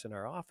success in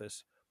our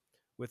office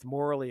with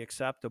morally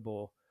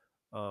acceptable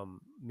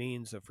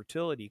means of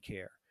fertility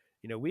care.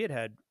 We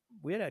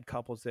had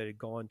couples that had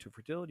gone to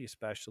fertility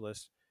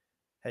specialists,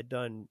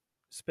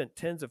 spent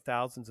tens of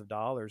thousands of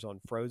dollars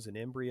on frozen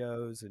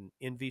embryos and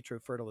in vitro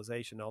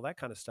fertilization, all that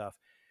kind of stuff,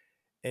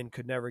 and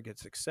could never get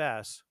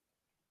success.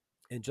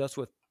 And just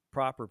with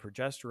proper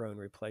progesterone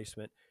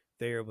replacement,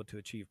 they're able to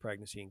achieve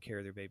pregnancy and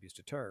carry their babies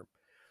to term.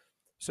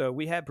 So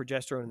we had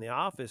progesterone in the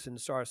office, and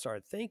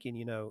started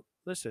thinking,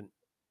 listen,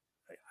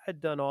 I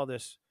had done all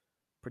this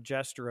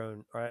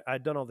progesterone, or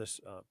I'd done all this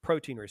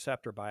protein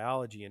receptor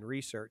biology and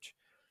research.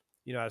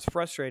 I was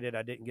frustrated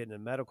I didn't get into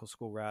medical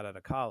school right out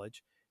of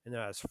college, and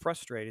then I was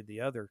frustrated the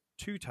other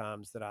 2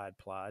 times that I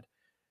applied.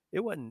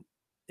 It wasn't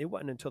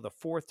until the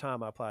 4th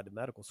time I applied to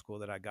medical school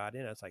that I got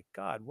in. I was like,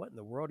 God, what in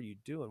the world are you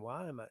doing?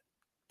 Why am I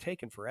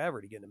taking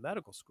forever to get into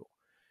medical school?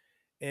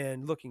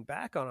 And looking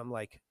back on it, I'm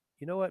like,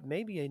 you know what?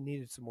 Maybe I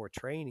needed some more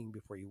training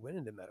before you went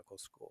into medical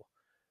school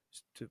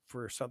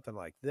for something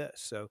like this.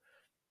 So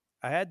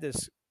I had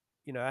this,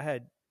 I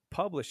had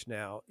published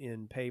now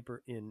in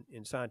paper in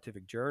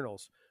scientific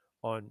journals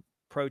on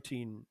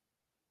protein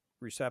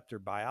receptor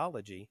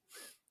biology.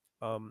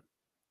 And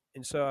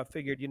so I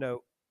figured,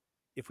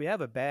 if we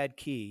have a bad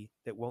key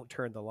that won't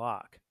turn the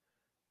lock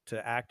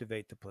to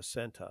activate the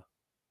placenta,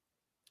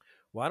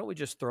 why don't we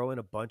just throw in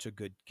a bunch of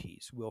good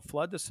keys? We'll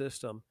flood the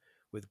system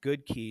with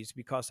good keys,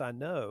 because I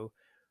know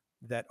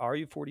that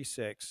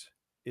RU46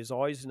 is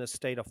always in a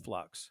state of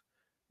flux.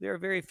 There are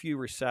very few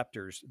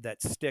receptors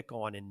that stick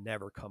on and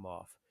never come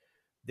off.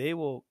 They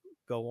will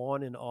go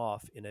on and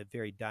off in a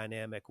very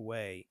dynamic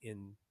way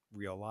in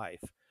real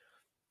life.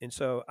 And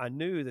so I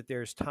knew that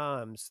there's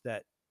times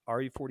that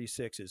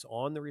RU46 is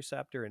on the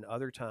receptor and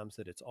other times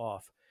that it's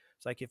off.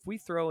 It's like, if we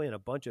throw in a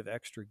bunch of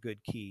extra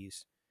good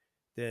keys,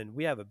 then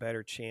we have a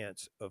better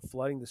chance of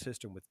flooding the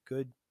system with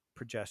good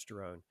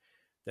progesterone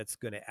that's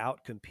going to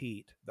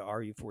outcompete the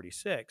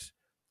RU46,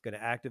 going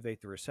to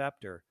activate the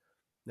receptor.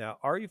 Now,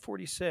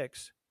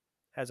 RU46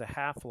 has a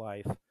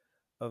half-life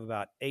of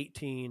about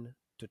 18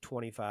 to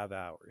 25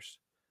 hours.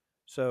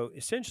 So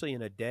essentially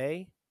in a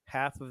day,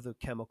 half of the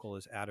chemical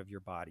is out of your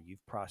body.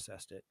 You've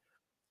processed it.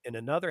 In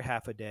another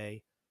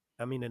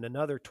in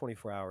another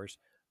 24 hours,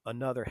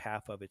 another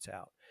half of it's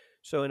out.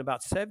 So in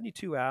about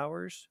 72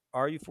 hours,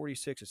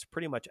 RU46 is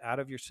pretty much out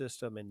of your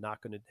system and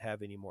not going to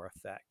have any more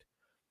effect.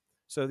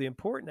 So the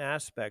important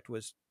aspect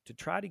was to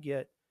try to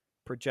get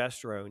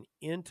progesterone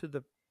into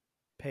the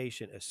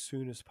patient as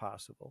soon as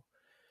possible.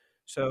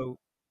 So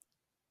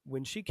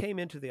when she came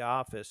into the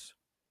office,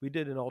 we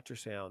did an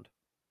ultrasound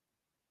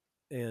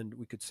and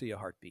we could see a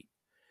heartbeat.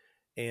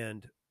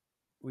 And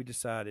I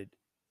decided,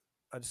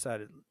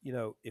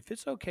 if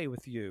it's okay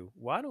with you,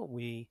 why don't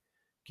we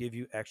give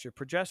you extra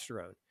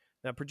progesterone?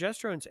 Now,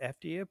 progesterone is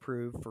FDA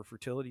approved for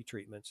fertility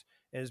treatments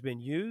and has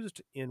been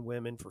used in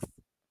women for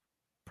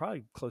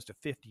probably close to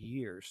 50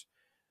 years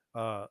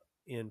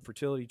in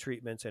fertility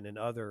treatments and in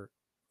other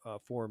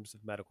forms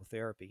of medical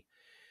therapy.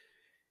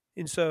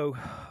 And so,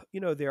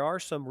 there are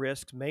some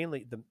risks.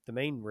 Mainly, the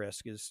main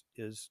risk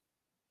is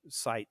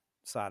side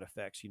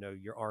effects.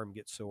 Your arm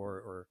gets sore,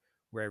 or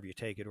wherever you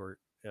take it, or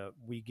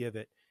we give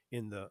it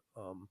in the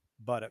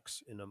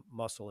buttocks, in a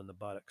muscle in the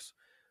buttocks,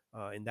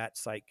 and that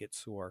site gets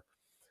sore.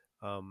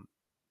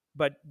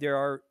 But there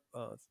are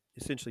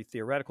essentially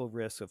theoretical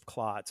risks of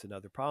clots and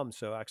other problems.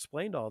 So I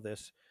explained all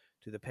this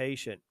to the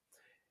patient,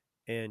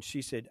 and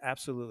she said,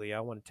 absolutely,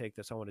 I want to take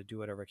this. I want to do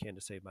whatever I can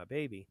to save my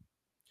baby.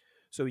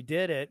 So we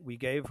did it. We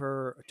gave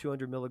her a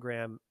 200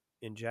 milligram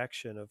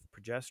injection of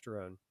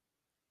progesterone,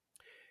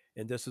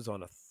 and this is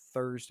on a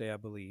Thursday, I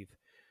believe.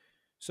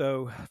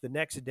 So the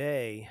next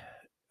day,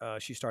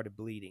 she started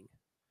bleeding,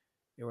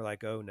 and we're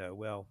like, oh no,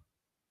 well,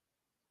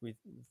 we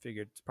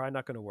figured it's probably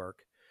not going to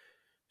work.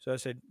 So I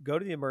said, go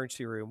to the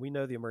emergency room. We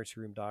know the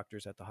emergency room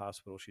doctors at the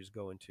hospital she's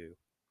going to.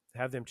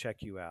 Have them check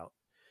you out.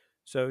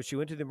 So she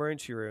went to the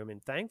emergency room,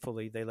 and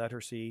thankfully they let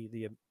her see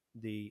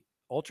the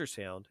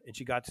ultrasound, and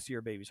she got to see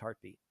her baby's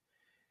heartbeat.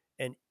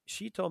 And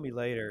she told me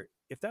later,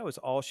 if that was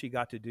all she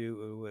got to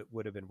do, it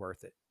would have been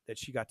worth it, that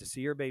she got to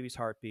see her baby's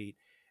heartbeat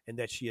and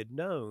that she had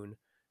known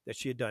that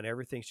she had done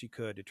everything she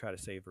could to try to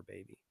save her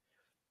baby.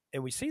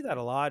 And we see that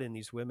a lot in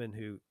these women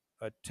who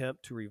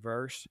attempt to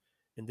reverse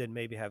and then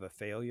maybe have a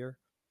failure,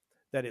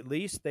 that at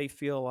least they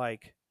feel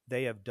like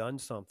they have done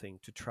something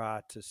to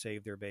try to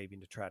save their baby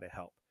and to try to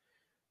help,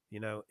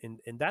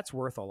 and that's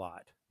worth a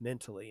lot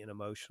mentally and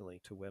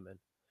emotionally to women.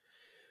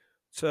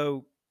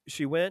 So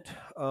she went,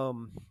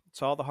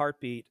 saw the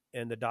heartbeat,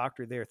 and the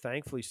doctor there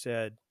thankfully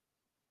said,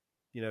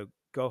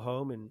 go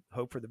home and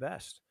hope for the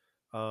best.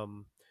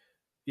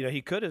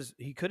 He could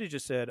have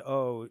just said,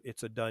 oh,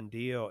 it's a done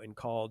deal, and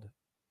called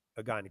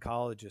a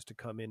gynecologist to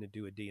come in and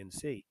do a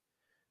D&C.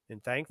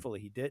 And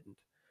thankfully he didn't.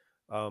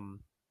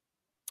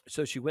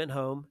 So she went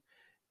home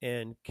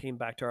and came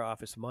back to our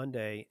office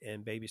Monday,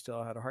 and baby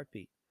still had a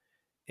heartbeat.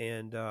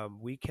 And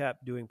we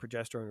kept doing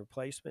progesterone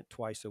replacement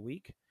twice a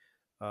week,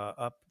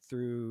 up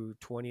through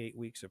 28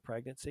 weeks of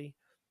pregnancy.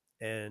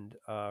 And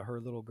her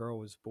little girl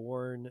was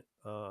born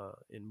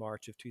in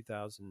March of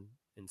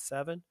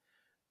 2007,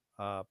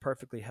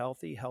 perfectly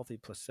healthy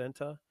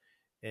placenta.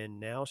 And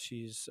now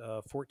she's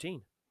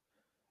 14.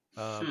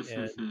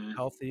 And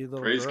healthy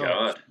little Praise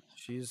girl. God.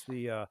 She's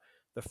the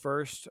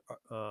first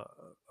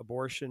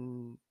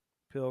abortion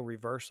pill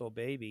reversal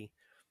baby,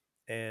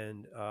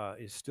 and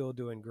is still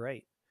doing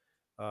great.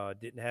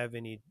 didn't have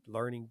any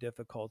learning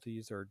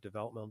difficulties or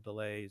developmental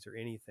delays or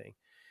anything.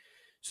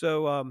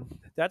 So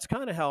that's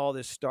kind of how all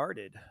this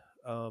started.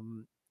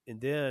 And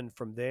then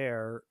from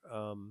there,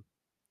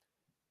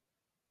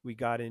 we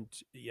got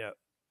into,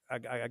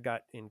 I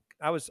got in,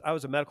 I was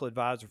a medical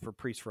advisor for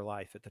Priests for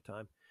Life at the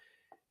time.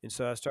 And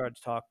so I started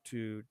to talk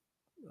to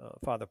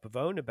Father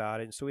Pavone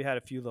about it. And so we had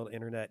a few little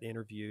internet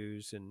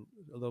interviews and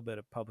a little bit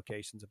of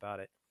publications about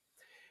it.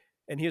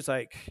 And he was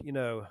like,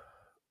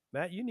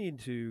 Matt, you need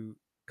to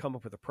come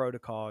up with a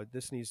protocol.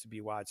 This needs to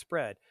be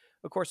widespread.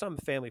 Of course, I'm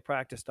a family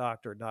practice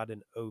doctor, not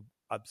an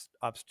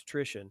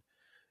obstetrician.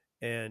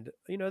 And,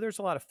 there's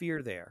a lot of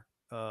fear there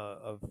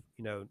of,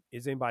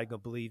 is anybody going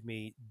to believe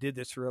me?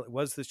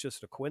 Was this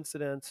just a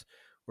coincidence?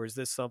 Or is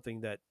this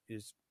something that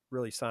is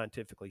really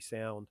scientifically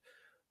sound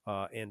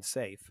and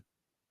safe?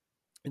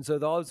 And so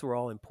those were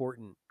all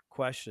important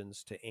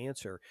questions to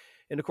answer.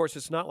 And of course,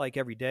 it's not like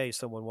every day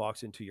someone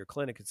walks into your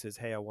clinic and says,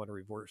 hey, I want to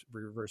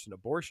reverse an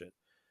abortion,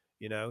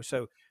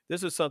 So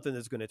this is something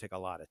that's going to take a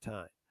lot of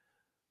time.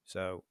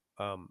 So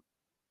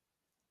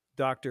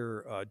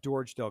Dr.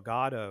 George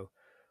Delgado,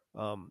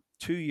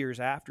 2 years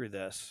after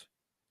this,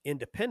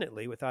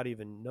 independently, without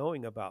even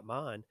knowing about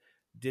mine,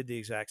 did the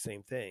exact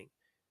same thing.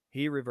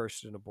 He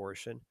reversed an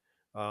abortion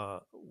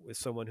with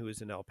someone who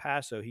is in El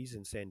Paso. He's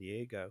in San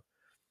Diego.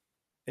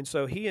 And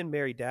so he and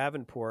Mary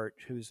Davenport,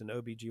 who's an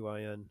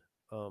OBGYN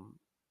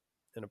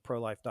and a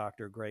pro-life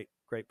doctor, great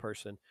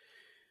person,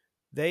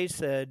 they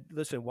said,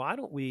 listen, why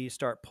don't we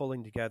start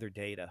pulling together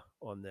data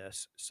on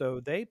this? So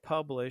they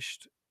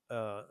published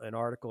an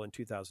article in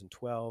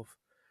 2012,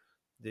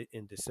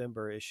 in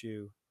December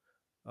issue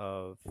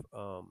of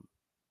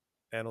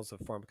Annals of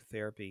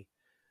Pharmacotherapy,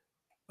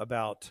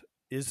 about,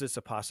 is this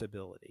a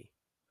possibility?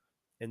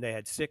 And they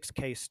had 6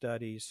 case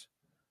studies.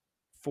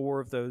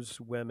 4 of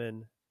those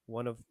women,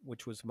 one of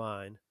which was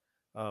mine,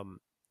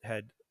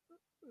 had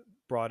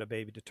brought a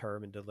baby to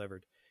term and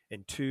delivered,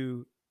 and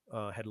 2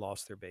 had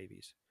lost their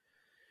babies.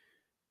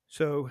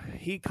 So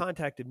he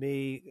contacted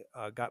me,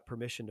 got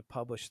permission to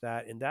publish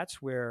that, and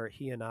that's where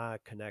he and I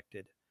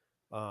connected.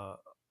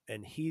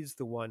 And he's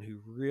the one who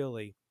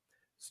really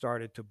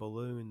started to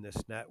balloon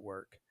this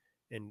network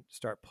and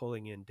start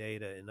pulling in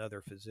data and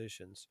other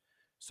physicians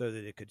so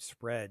that it could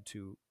spread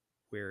to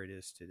where it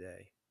is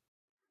today.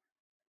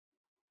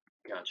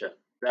 Gotcha.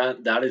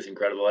 That is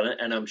incredible,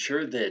 and I'm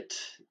sure that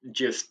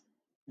just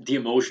the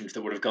emotions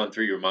that would have gone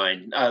through your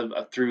mind,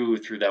 through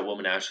that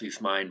woman Ashley's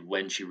mind,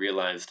 when she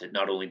realized that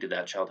not only did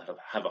that child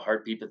have a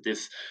heartbeat, but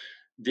this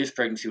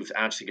pregnancy was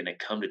actually going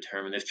to come to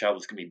term, and this child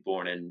was going to be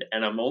born. And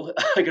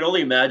I can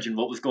only imagine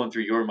what was going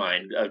through your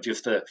mind of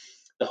just the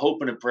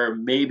hope and a prayer,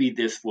 maybe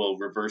this will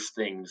reverse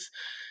things,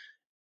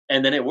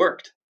 and then it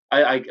worked.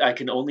 I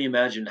can only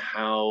imagine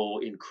how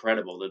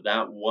incredible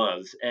that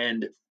was.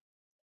 And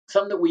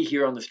something that we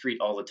hear on the street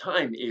all the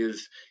time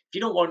is, if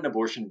you don't want an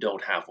abortion,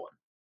 don't have one.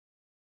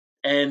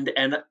 And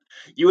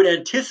you would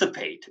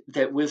anticipate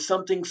that with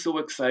something so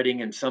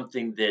exciting and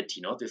something that,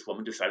 this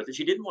woman decided that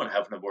she didn't want to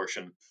have an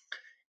abortion,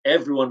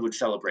 everyone would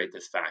celebrate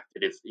this fact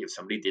that if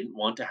somebody didn't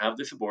want to have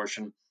this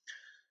abortion,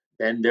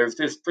 then there's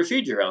this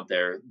procedure out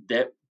there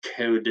that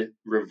could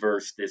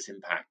reverse this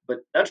impact.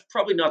 But that's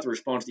probably not the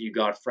response that you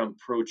got from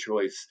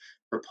pro-choice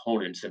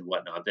proponents and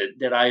whatnot.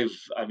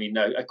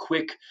 A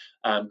quick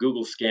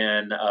Google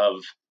scan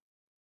of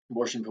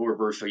abortion pill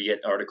reversal, you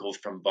get articles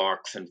from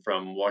Vox and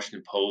from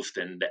Washington Post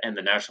and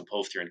the National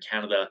Post here in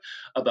Canada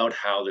about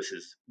how this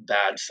is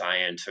bad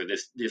science, or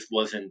this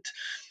wasn't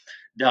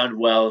done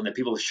well, and that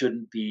people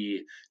shouldn't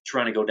be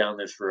trying to go down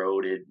this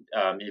road.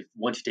 If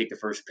once you take the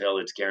first pill,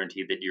 it's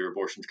guaranteed that your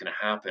abortion is going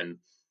to happen.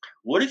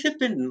 What has it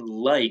been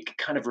like,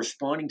 kind of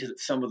responding to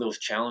some of those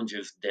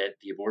challenges that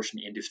the abortion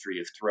industry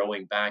is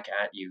throwing back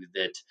at you?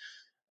 That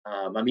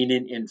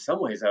in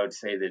some ways, I would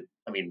say that,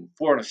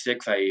 4 out of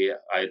 6,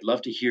 I'd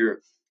love to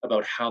hear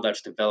about how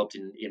that's developed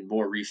in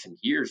more recent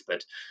years.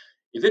 But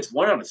if it's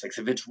 1 out of 6,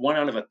 if it's 1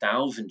 out of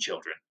 1,000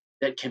 children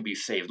that can be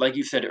saved, like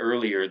you said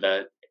earlier,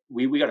 that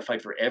we got to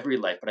fight for every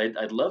life. But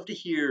I'd love to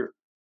hear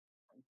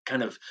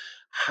kind of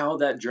how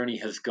that journey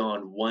has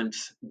gone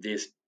once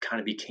this kind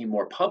of became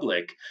more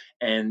public,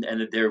 and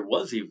that there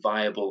was a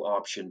viable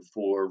option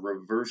for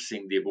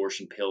reversing the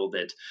abortion pill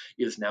that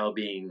is now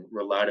being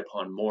relied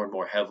upon more and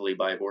more heavily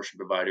by abortion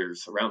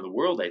providers around the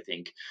world, I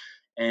think.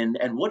 And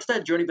what's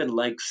that journey been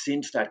like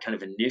since that kind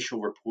of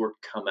initial report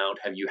come out?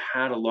 Have you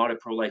had a lot of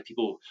pro-life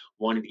people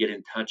wanting to get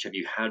in touch? Have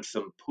you had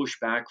some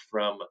pushback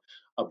from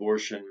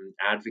abortion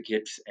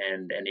advocates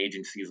and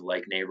agencies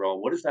like NARAL?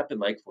 What has that been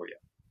like for you?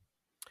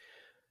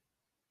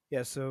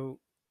 Yeah, so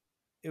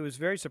it was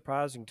very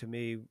surprising to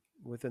me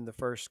within the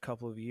first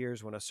couple of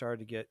years when I started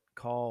to get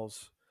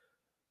calls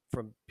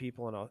from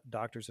people and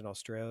doctors in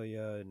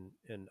Australia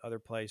and other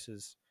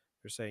places.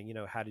 They're saying,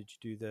 how did you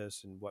do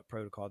this, and what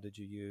protocol did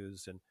you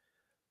use, and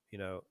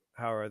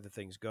how are other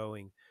things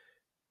going?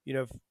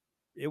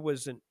 It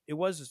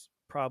was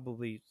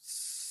probably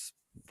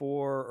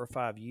 4 or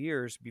 5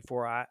 years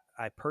before I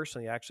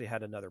personally actually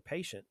had another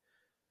patient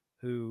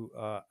who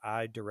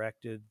I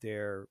directed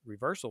their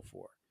reversal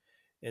for.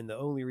 And the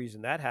only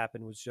reason that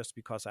happened was just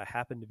because I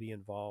happened to be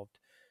involved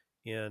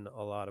in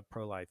a lot of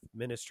pro-life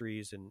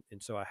ministries.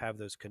 And so I have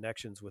those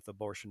connections with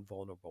abortion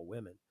vulnerable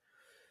women.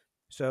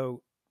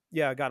 So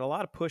yeah, I got a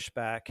lot of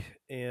pushback.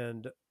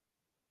 And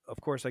of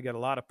course, I get a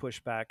lot of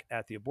pushback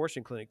at the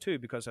abortion clinic too,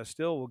 because I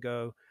still will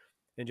go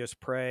and just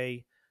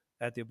pray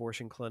at the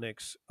abortion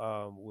clinics.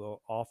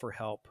 We'll offer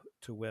help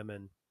to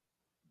women.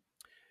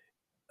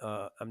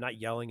 I'm not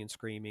yelling and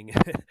screaming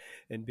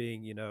and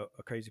being,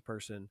 a crazy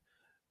person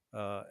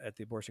at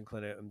the abortion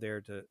clinic. I'm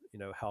there to,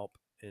 help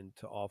and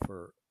to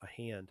offer a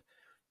hand.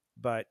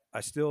 But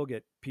I still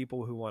get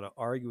people who want to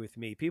argue with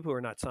me, people who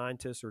are not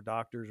scientists or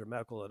doctors or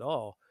medical at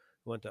all,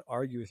 who want to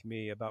argue with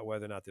me about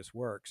whether or not this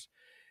works.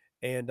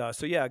 And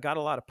so, yeah, I got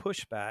a lot of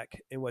pushback.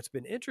 And what's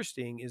been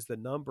interesting is the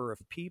number of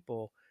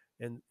people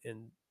and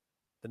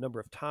the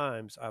number of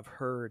times I've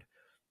heard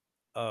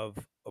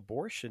of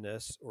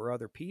abortionists or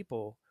other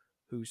people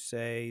who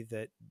say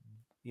that,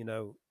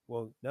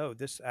 well, no,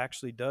 this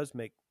actually does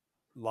make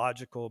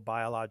logical,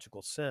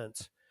 biological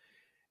sense.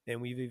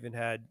 And we've even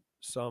had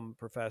some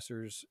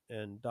professors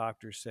and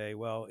doctors say,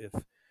 well,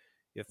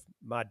 if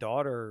my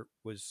daughter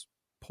was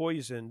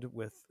poisoned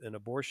with an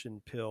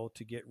abortion pill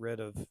to get rid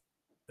of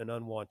an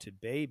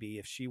unwanted baby,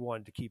 if she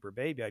wanted to keep her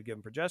baby, I'd give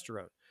him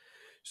progesterone.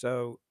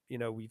 So,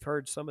 we've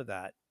heard some of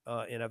that.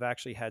 And I've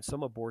actually had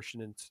some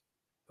abortionists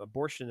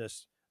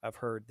I've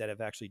heard that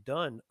have actually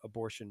done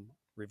abortion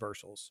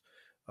reversals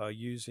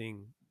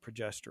using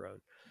progesterone.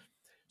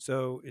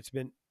 So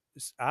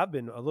I've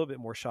been a little bit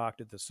more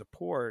shocked at the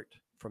support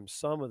from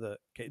some of the,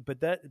 but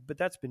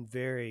that's been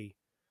very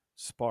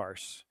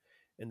sparse.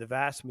 And the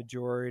vast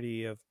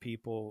majority of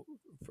people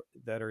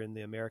that are in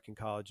the American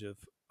College of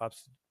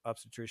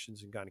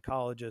Obstetricians and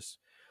Gynecologists,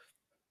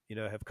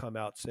 have come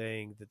out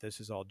saying that this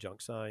is all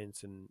junk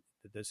science and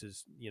that this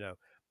is,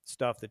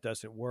 stuff that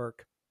doesn't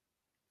work.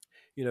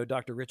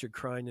 Dr. Richard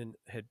Kreinen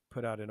had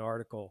put out an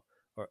article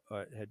or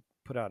had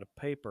put out a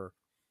paper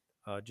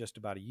just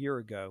about a year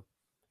ago.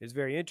 It's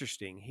very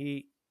interesting.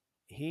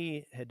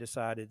 He had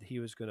decided he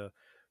was going to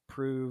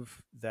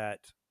prove that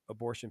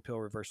abortion pill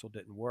reversal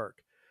didn't work.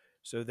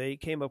 So they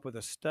came up with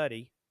a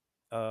study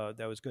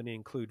that was going to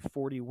include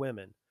 40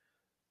 women.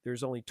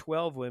 There's only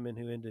 12 women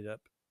who ended up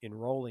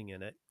enrolling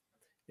in it.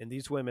 And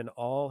these women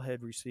all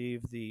had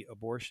received the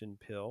abortion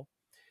pill.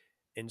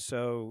 And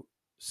so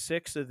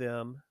 6 of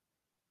them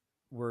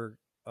were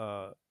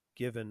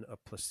given a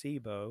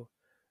placebo,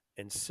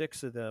 and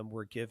 6 of them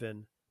were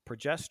given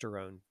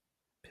progesterone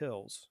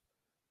pills,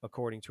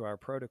 according to our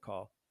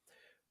protocol.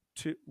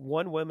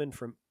 One woman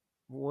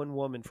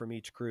from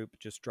each group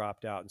just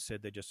dropped out and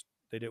said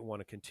they didn't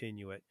want to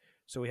continue it.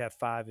 So we have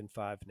 5 and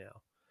 5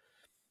 now.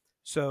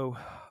 So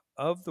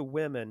of the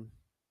women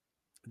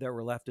that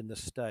were left in the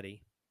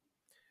study,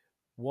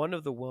 one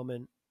of the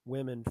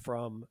women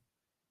from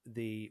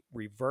the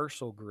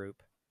reversal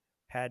group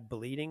had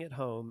bleeding at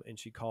home, and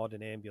she called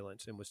an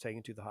ambulance and was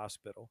taken to the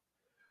hospital.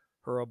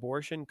 Her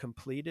abortion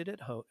completed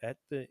at home at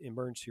the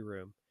emergency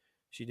room.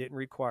 She didn't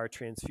require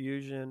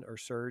transfusion or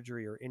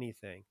surgery or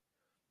anything.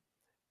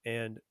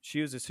 And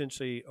she was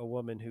essentially a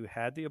woman who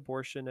had the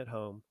abortion at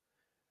home,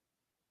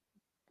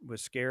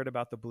 was scared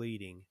about the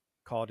bleeding,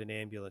 called an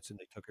ambulance, and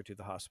they took her to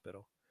the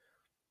hospital.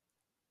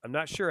 I'm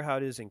not sure how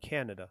it is in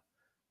Canada,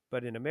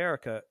 but in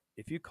America,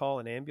 if you call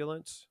an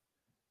ambulance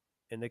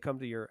and they come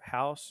to your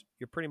house,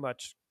 you're pretty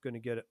much going to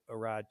get a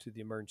ride to the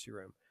emergency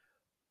room,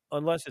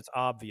 unless it's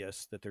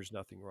obvious that there's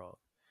nothing wrong.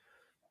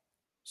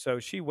 So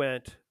she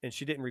went, and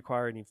she didn't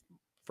require any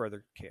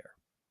further care.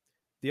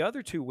 The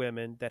other 2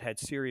 women that had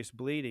serious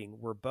bleeding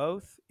were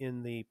both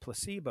in the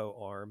placebo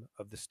arm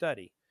of the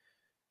study.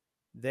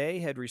 They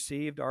had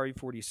received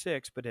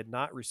RE46, but had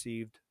not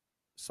received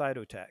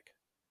Cytotec,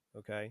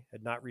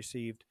 had not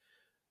received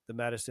the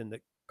medicine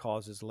that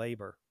causes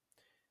labor.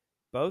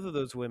 Both of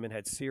those women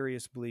had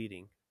serious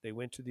bleeding. They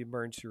went to the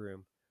emergency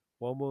room.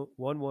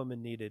 One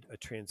woman needed a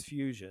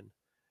transfusion,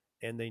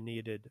 and they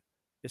needed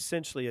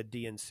essentially a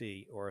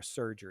DNC or a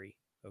surgery,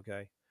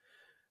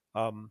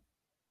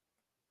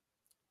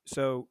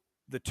 So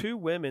the 2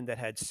 women that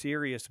had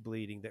serious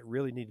bleeding that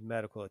really needed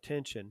medical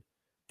attention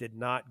did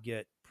not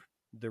get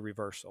the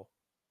reversal.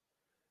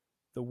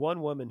 The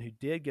one woman who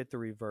did get the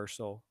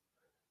reversal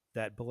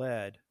that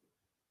bled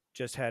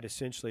just had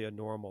essentially a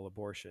normal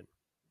abortion.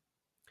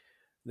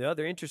 The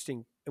other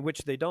interesting,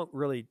 which they don't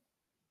really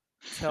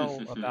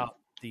tell about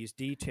these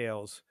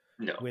details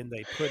when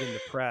they put in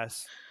the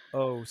press,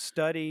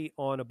 study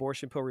on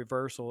abortion pill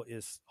reversal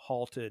is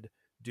halted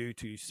due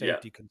to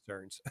safety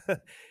concerns.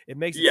 It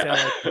makes it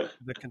sound like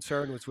the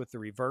concern was with the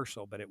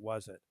reversal, but it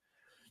wasn't.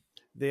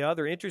 The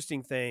other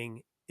interesting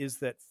thing is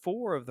that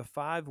 4 of the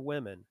 5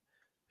 women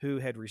who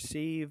had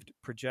received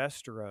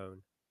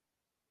progesterone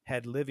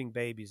had living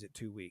babies at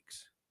 2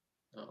 weeks.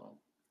 Oh.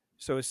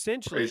 So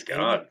essentially,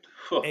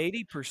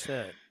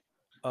 80%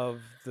 of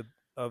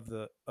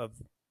the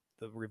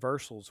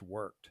reversals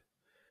worked,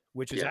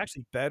 which is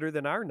actually better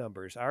than our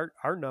numbers.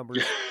 Our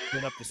numbers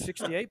went up to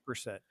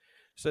 68%.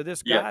 So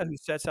this guy who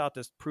sets out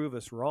to prove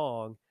us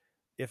wrong,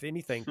 if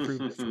anything,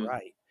 proved us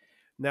right.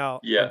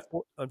 Now, Yeah.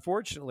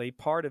 unfortunately,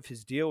 part of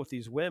his deal with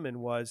these women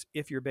was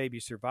if your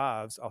baby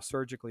survives, I'll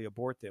surgically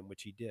abort them,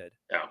 which he did.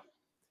 Yeah.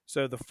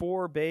 So the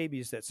 4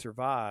 babies that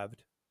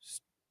survived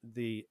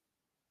the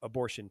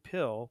abortion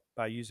pill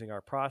by using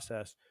our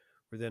process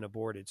were then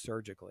aborted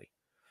surgically.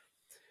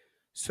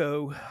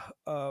 So,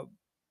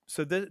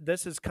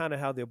 this is kind of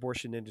how the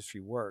abortion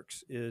industry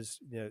works. Is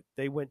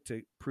they went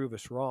to prove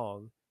us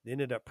wrong, they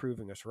ended up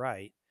proving us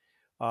right,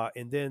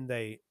 and then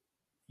they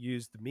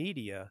used the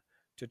media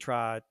to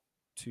try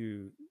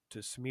to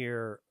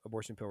smear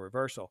abortion pill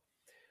reversal.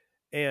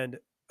 And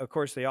of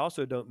course, they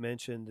also don't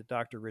mention that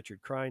Dr.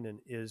 Richard Kreinen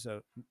is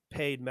a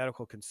paid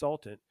medical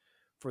consultant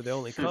for the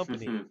only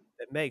company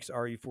that makes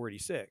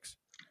RU46.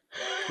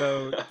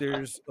 So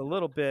there's a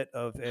little bit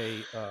of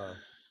a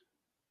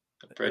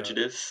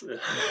prejudice,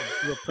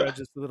 little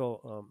prejudice, a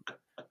little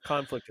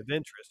conflict of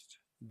interest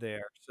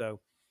there.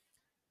 So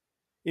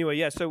anyway,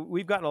 yeah. So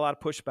we've gotten a lot of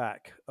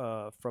pushback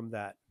from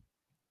that,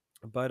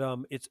 but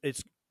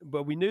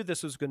but we knew it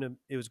was going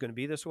to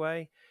be this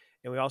way,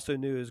 and we also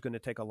knew it was going to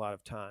take a lot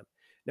of time.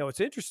 Now,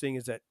 what's interesting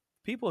is that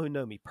people who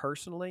know me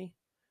personally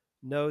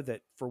know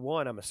that, for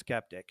one, I'm a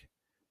skeptic.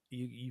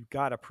 You've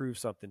got to prove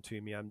something to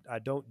me. I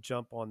don't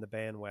jump on the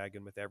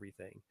bandwagon with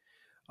everything.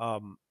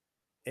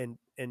 And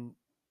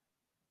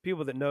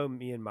people that know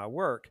me and my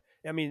work,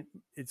 I mean,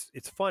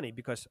 it's funny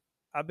because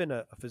I've been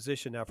a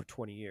physician now for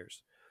 20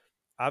 years.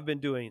 I've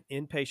been doing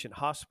inpatient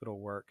hospital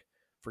work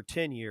for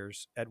 10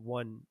 years at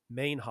one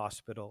main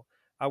hospital.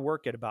 I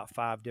work at about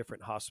 5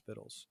 different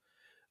hospitals.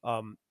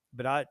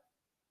 But I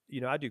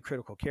do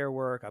critical care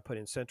work. I put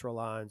in central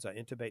lines. I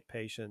intubate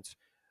patients.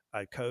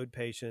 I code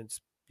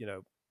patients.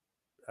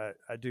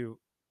 I do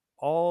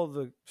all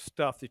the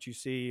stuff that you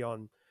see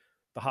on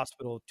the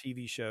hospital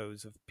TV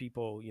shows of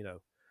people.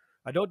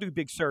 I don't do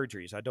big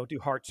surgeries. I don't do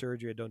heart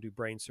surgery. I don't do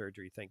brain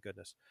surgery. Thank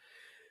goodness.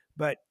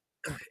 But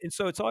and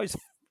so it's always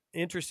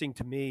interesting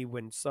to me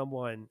when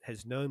someone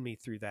has known me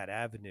through that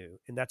avenue,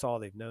 and that's all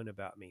they've known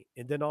about me,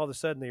 and then all of a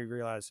sudden they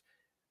realize,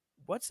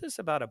 what's this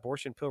about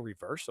abortion pill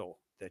reversal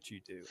that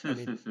you do? I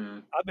mean,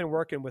 I've been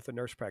working with a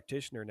nurse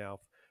practitioner now.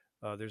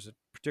 There's a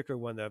particular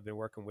one that I've been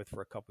working with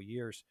for a couple of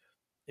years.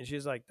 And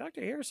she's like,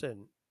 Dr.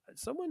 Harrison,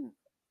 someone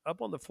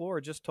up on the floor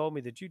just told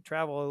me that you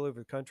travel all over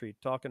the country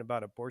talking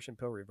about abortion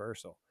pill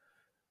reversal.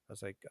 I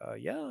was like,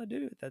 yeah, I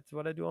do. That's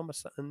what I do on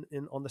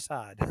the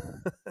side.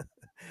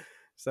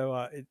 So,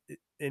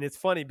 and it's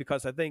funny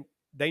because I think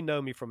they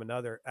know me from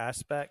another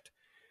aspect.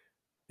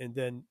 And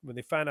then when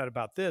they find out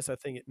about this, I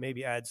think it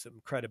maybe adds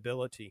some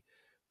credibility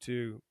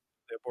to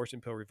the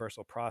abortion pill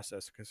reversal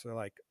process, because they're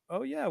like,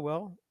 oh, yeah,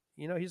 well,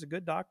 he's a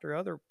good doctor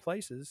other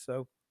places,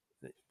 so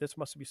this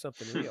must be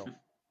something real.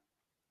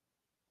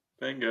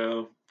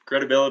 Bingo.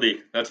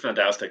 Credibility. That's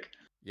fantastic.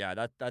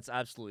 Yeah, that's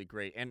absolutely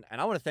great. And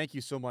I want to thank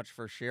you so much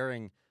for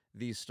sharing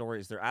these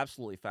stories. They're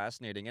absolutely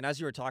fascinating. And as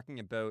you were talking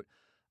about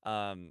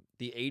the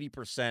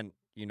 80%,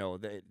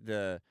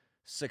 the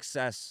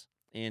success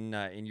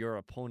in your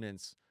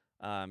opponents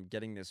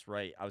getting this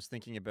right, I was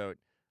thinking about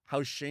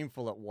how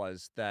shameful it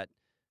was that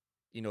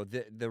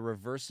the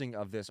reversing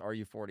of this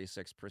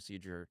RU46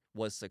 procedure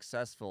was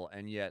successful,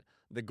 and yet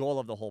the goal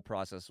of the whole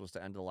process was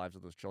to end the lives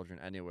of those children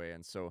anyway.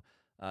 And so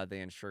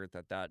they ensured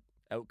that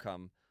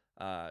outcome.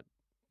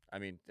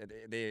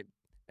 They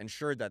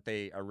ensured that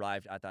they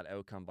arrived at that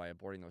outcome by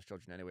aborting those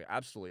children anyway.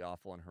 Absolutely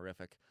awful and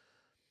horrific.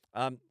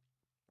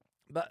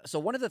 But so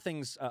one of the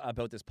things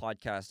about this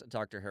podcast,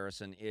 Dr.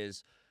 Harrison,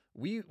 is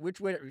we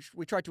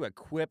try to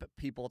equip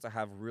people to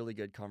have really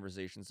good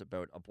conversations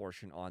about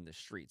abortion on the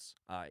streets,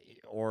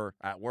 or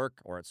at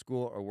work, or at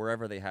school, or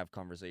wherever they have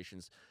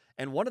conversations.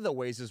 And one of the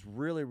ways is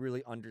really,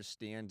 really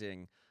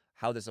understanding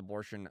how this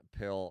abortion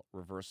pill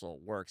reversal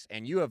works.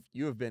 And you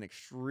have been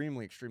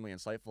extremely, extremely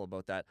insightful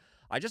about that.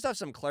 I just have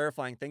some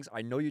clarifying things.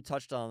 I know you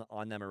touched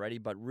on them already,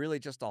 but really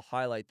just to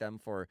highlight them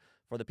for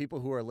the people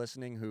who are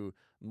listening who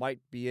might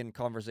be in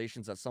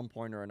conversations at some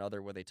point or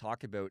another where they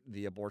talk about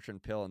the abortion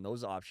pill and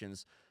those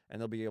options,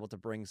 and they'll be able to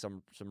bring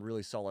some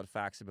really solid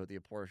facts about the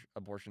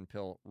abortion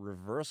pill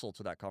reversal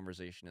to that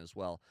conversation as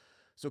well.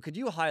 So could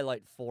you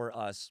highlight for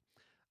us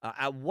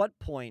at what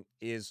point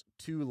is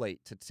too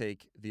late to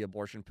take the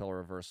abortion pill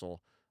reversal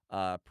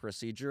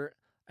procedure,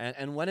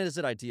 and when is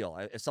it ideal?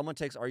 If someone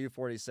takes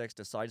RU46,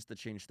 decides to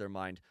change their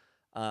mind,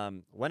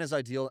 when is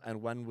ideal,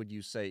 and when would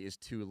you say is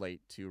too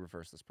late to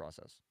reverse this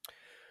process?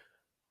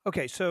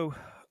 Okay, so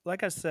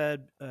like I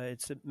said,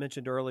 it's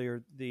mentioned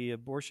earlier, the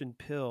abortion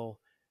pill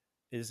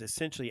is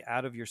essentially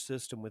out of your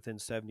system within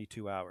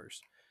 72 hours.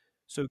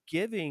 So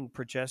giving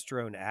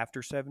progesterone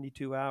after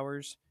 72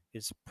 hours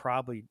is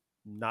probably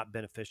not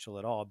beneficial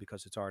at all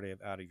because it's already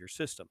out of your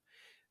system.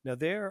 Now,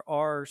 there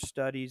are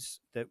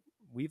studies that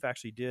we've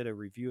actually did a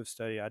review of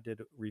study. I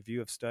did a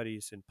review of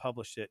studies and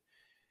published it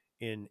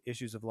in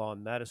Issues of Law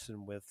and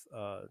Medicine with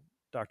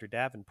Dr.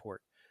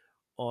 Davenport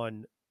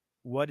on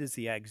what is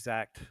the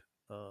exact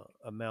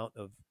amount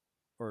of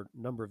or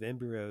number of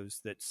embryos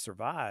that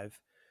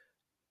survive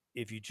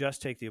if you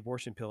just take the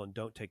abortion pill and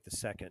don't take the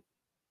second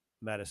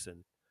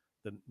medicine,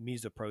 the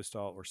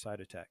misoprostol or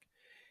Cytotec.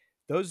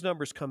 those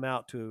numbers come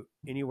out to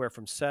anywhere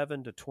from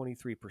 7 to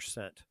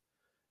 23%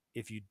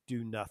 if you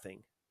do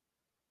nothing.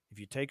 If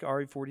you take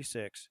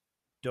RE46,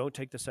 don't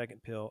take the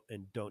second pill,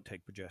 and don't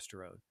take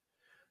progesterone.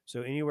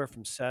 So anywhere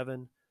from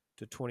 7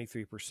 to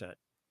 23%.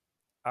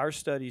 Our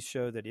studies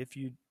show that if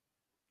you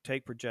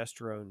take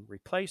progesterone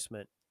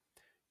replacement,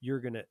 you're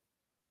going to,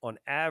 on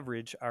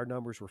average, our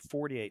numbers were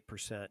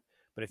 48%.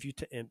 But if you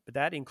but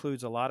that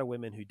includes a lot of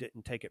women who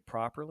didn't take it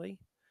properly.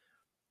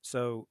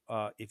 So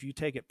if you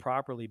take it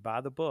properly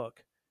by the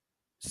book,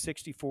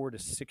 64 to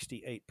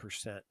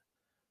 68%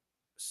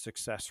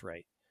 success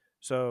rate.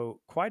 So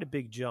quite a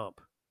big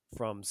jump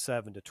from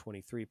 7 to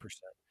 23%.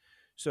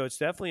 So it's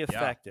definitely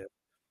effective.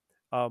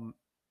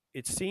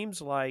 It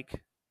seems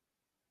like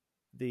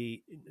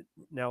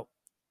now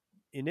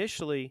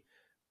initially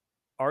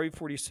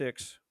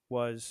RE46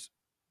 was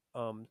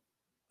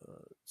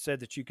said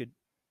that you could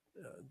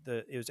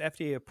it was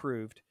FDA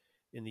approved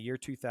in the year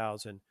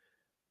 2000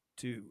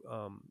 to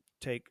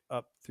take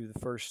up through the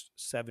first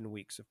 7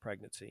 weeks of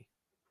pregnancy.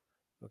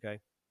 Okay,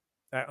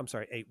 I'm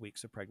sorry, 8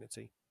 weeks of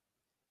pregnancy,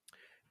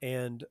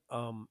 and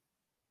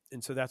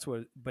so that's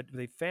what. But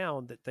they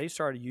found that they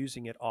started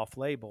using it off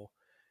label,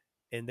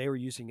 and they were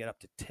using it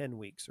up to 10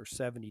 weeks or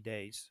 70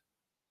 days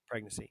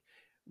pregnancy.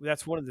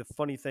 That's one of the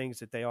funny things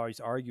that they always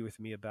argue with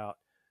me about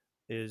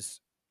is,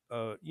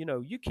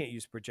 you can't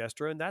use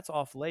progesterone. That's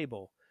off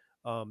label.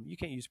 You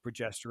can't use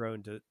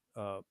progesterone to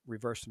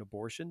reverse an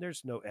abortion.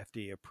 There's no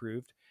FDA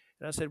approved.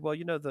 And I said, well,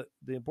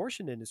 the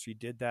abortion industry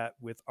did that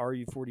with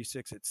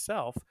RU46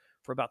 itself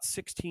for about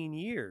 16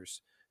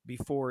 years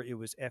before it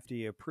was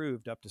FDA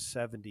approved up to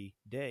 70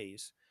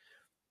 days.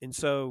 And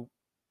so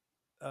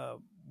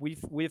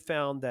we've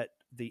found that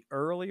the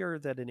earlier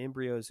that an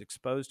embryo is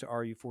exposed to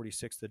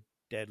RU46, the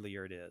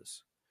deadlier it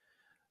is.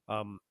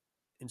 And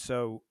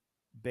so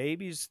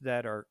babies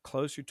that are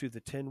closer to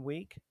the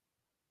 10-week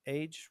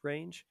age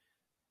range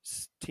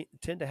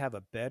tend to have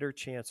a better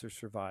chance of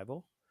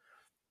survival.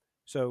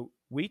 So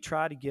we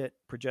try to get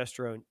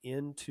progesterone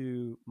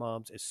into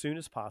moms as soon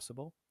as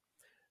possible,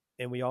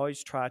 and we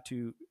always try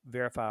to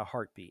verify a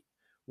heartbeat.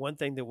 One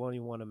thing that we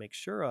want to make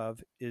sure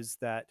of is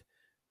that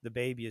the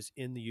baby is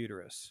in the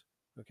uterus.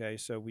 Okay,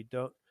 so we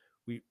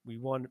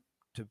want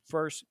to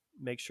first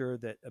make sure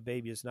that a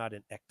baby is not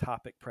an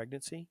ectopic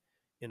pregnancy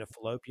in a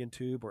fallopian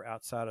tube or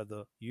outside of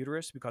the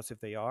uterus, because if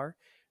they are,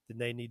 then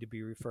they need to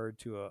be referred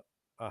to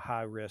a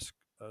high-risk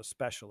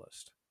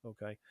specialist.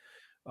 Okay,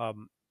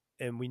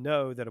 and we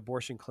know that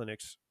abortion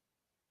clinics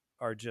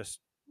are just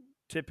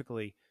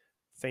typically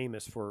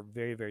famous for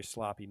very, very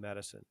sloppy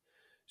medicine.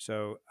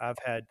 So I've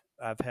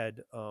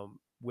had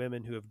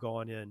women who have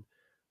gone in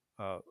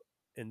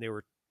and they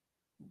were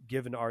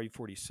given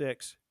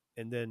RE46,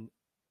 and then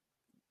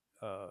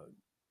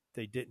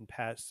they didn't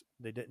pass.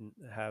 They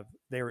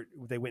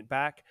went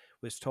back.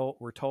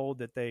 Were told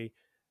that the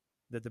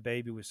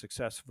baby was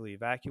successfully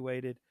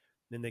evacuated.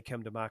 Then they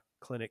come to my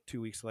clinic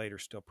 2 weeks later,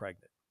 still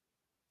pregnant.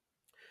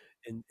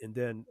 And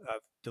then I've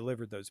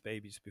delivered those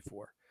babies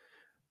before.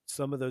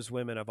 Some of those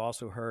women I've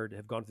also heard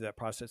have gone through that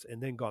process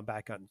and then gone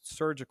back on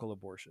surgical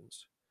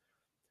abortions.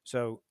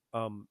 So,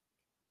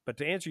 but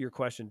to answer your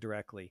question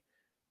directly,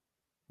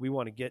 we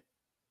want to get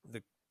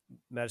the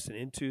medicine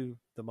into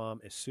the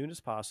mom as soon as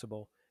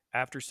possible.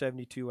 After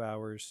 72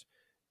 hours,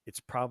 it's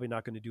probably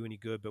not going to do any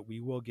good, but we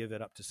will give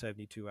it up to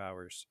 72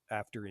 hours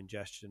after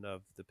ingestion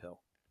of the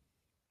pill.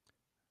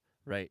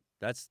 Right.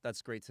 That's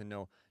great to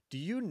know. Do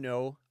you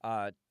know,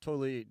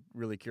 totally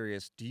really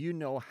curious, do you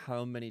know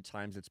how many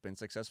times it's been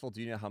successful?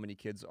 Do you know how many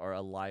kids are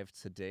alive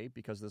today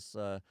because this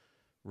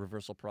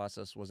reversal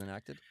process was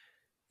enacted?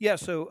 Yeah,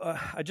 so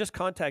I just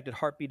contacted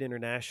Heartbeat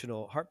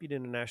International. Heartbeat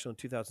International in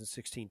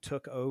 2016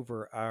 took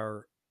over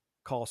our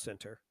call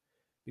center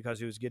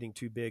because it was getting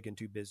too big and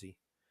too busy.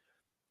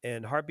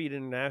 And Heartbeat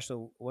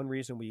International, one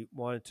reason we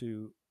wanted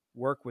to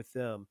work with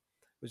them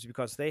was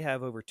because they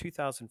have over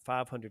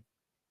 2,500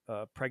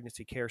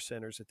 pregnancy care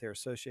centers that they're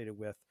associated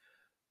with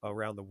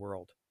around the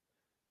world,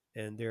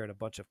 and they're in a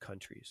bunch of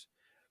countries.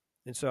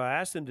 And so I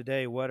asked them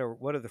today, what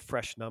are the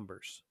fresh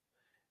numbers?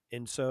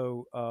 And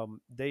so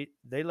they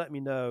let me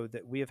know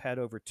that we have had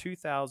over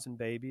 2,000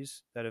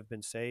 babies that have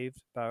been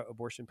saved by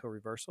abortion pill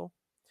reversal,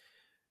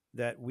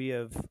 that we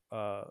have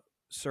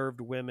served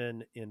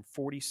women in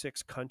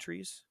 46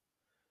 countries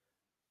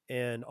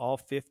and all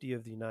 50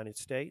 of the United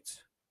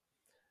States.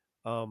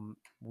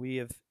 We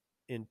have,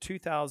 in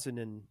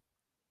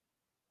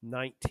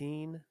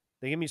 2019,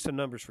 they give me some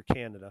numbers for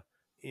Canada.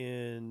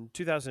 In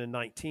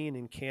 2019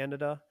 in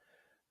Canada,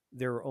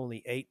 there were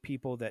only 8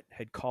 people that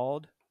had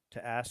called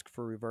to ask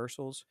for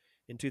reversals.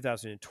 In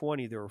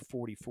 2020, there were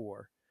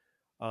 44.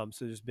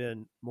 So there's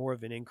been more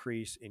of an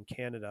increase in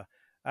Canada.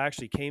 I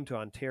actually came to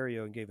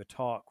Ontario and gave a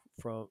talk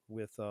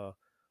with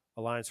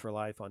Alliance for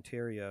Life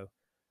Ontario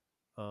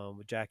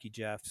with Jackie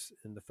Jeffs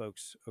and the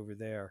folks over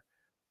there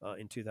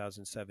in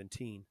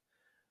 2017.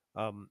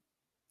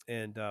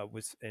 And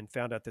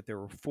found out that there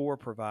were 4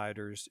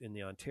 providers in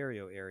the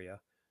Ontario area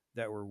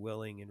that were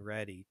willing and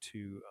ready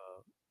to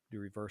do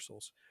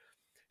reversals.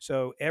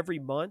 So every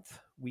month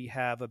we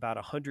have about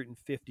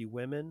 150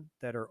 women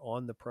that are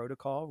on the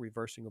protocol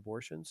reversing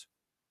abortions,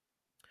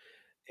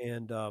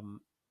 and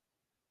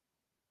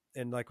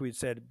like we had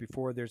said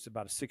before, there's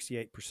about a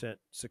 68%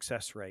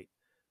 success rate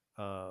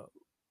uh,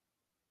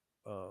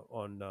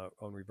 on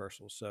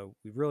reversals. So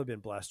we've really been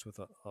blessed with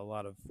a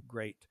lot of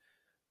great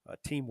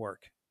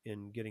teamwork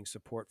in getting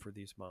support for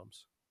these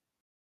moms.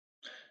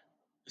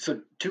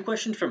 So, two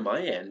questions from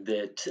my end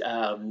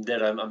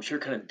that I'm sure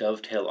kind of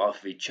dovetail off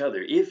of each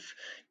other. If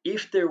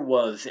there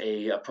was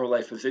a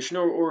pro-life physician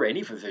or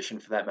any physician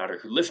for that matter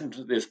who listened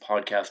to this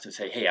podcast and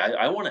say, "Hey,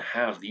 I want to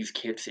have these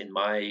kits in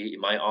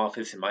my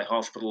office, in my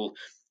hospital,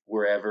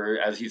 wherever,"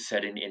 as you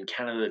said, in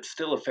Canada, it's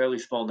still a fairly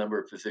small number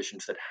of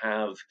physicians that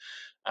have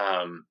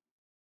um,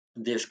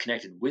 this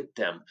connected with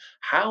them.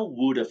 How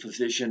would a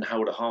physician, how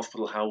would a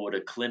hospital, how would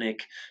a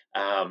clinic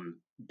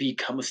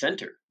become a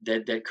center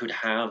that could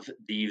have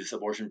these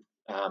abortion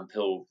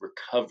pill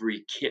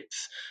recovery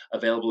kits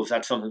available? Is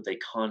that something that they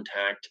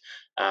contact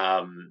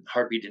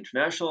Heartbeat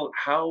International?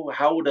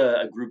 How would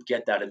a group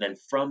get that? And then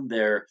from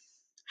there,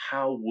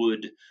 how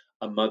would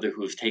a mother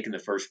who has taken the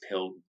first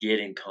pill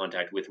get in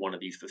contact with one of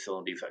these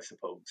facilities, I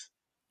suppose?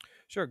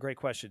 Sure, great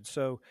question.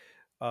 So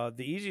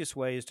the easiest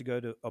way is to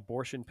go to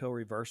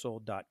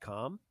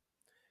abortionpillreversal.com,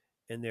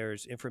 and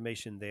there's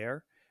information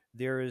there.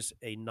 There is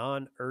a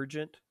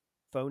non-urgent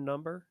phone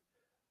number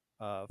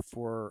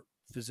for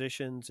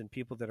physicians and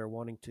people that are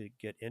wanting to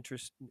get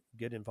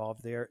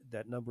involved there.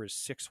 That number is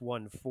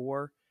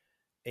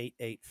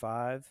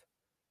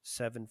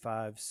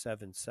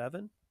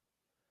 614-885-7577.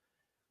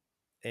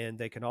 And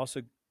they can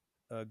also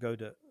go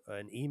to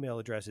an email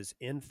address is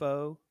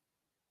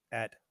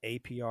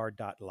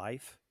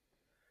info@apr.life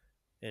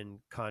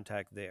and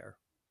contact there.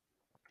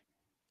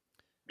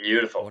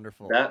 Beautiful.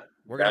 Wonderful. That's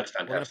We're gonna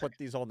fantastic. put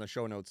these all in the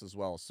show notes as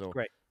well. So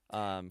Great.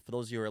 for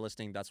those of you who are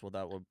listening, that's where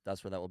that will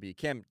be.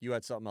 Kim, you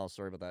had something else.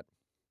 Sorry about that.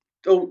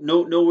 Oh,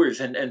 no worries.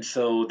 And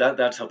so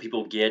that's how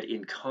people get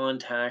in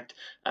contact.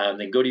 They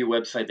can go to your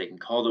website. They can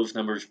call those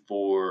numbers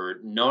for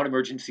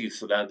non-emergencies.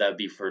 So that'd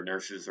be for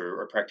nurses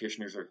or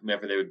practitioners or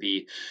whomever they would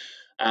be.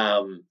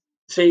 Um,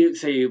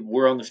 say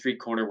we're on the street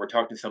corner, we're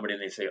talking to somebody,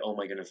 and they say, "Oh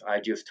my goodness,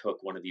 I just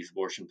took one of these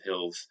abortion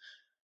pills.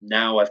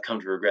 Now I've come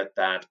to regret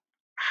that."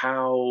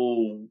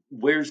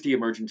 Where's the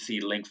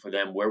emergency link for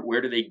them?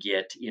 Where do they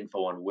get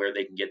info on where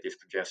they can get this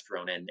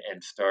progesterone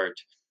and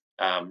start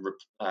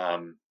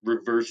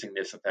reversing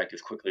this effect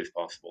as quickly as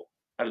possible?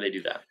 How do they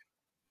do that?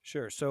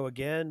 Sure. So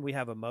again, we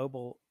have a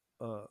mobile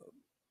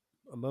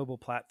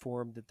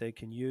platform that they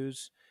can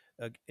use.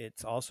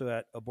 It's also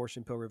at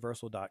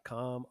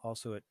abortionpillreversal.com,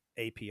 also at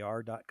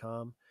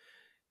apr.com,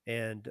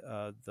 and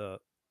the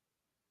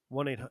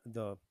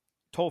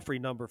toll-free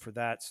number for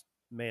that's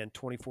manned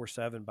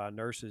 24/7 by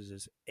nurses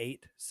is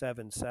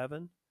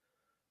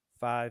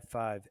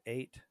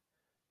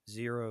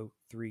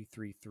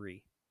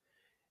 877-558-0333.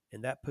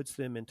 And that puts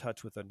them in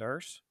touch with a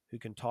nurse who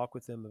can talk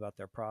with them about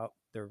their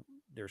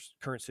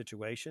current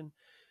situation,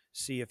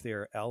 see if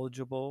they're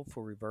eligible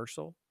for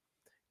reversal.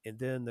 And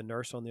then the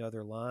nurse on the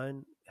other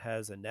line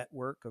has a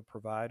network of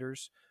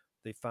providers.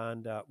 They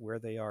find out where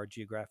they are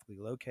geographically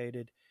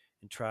located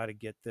and try to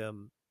get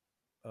them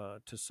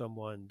to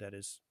someone that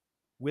is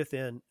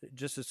within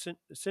just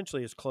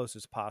essentially as close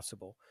as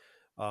possible.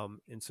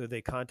 And so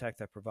they contact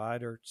that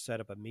provider, set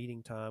up a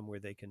meeting time where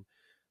they can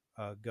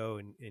go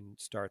and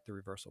start the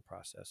reversal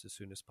process as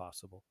soon as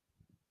possible.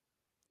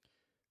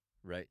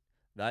 Right.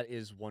 That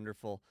is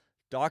wonderful.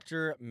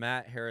 Dr.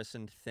 Matt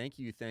Harrison, thank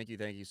you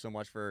so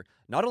much for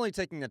not only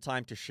taking the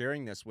time to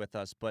sharing this with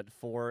us, but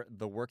for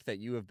the work that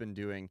you have been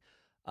doing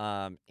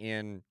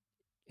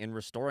in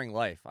restoring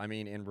life. I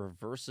mean, in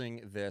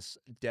reversing this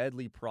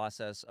deadly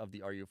process of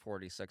the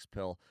RU46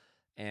 pill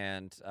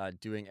and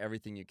doing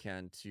everything you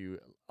can to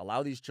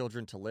allow these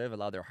children to live,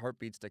 allow their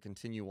heartbeats to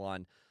continue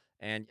on.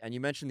 And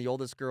you mentioned the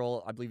oldest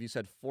girl, I believe you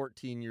said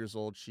 14 years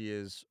old she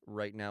is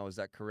right now. Is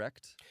that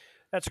correct?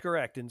 That's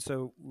correct. And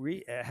so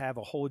we have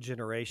a whole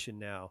generation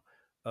now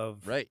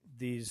of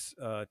these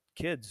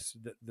kids,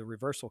 the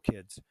reversal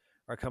kids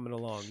are coming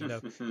along. You know,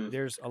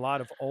 there's a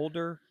lot of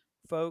older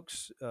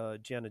folks,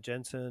 Jenna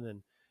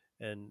Jensen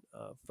and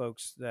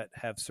folks that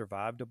have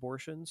survived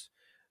abortions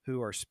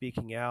who are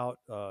speaking out,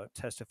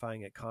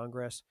 testifying at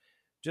Congress.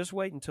 Just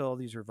wait until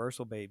these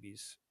reversal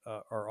babies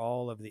are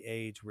all of the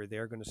age where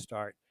they're going to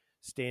start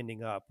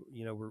standing up.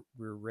 You know,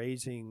 we're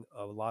raising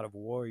a lot of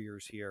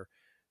warriors here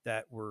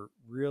that were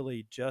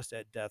really just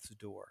at death's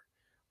door,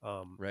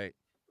 and going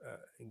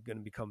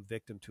to become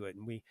victim to it.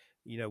 And we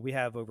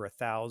have over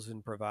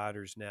 1,000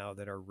 providers now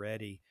that are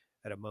ready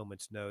at a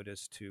moment's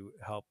notice to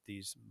help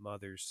these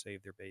mothers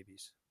save their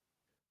babies.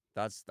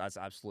 That's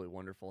absolutely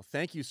wonderful.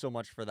 Thank you so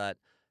much for that,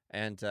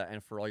 and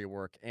for all your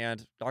work.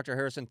 And Dr.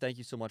 Harrison, thank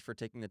you so much for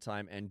taking the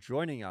time and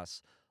joining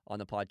us on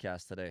the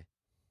podcast today.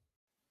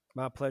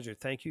 My pleasure.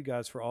 Thank you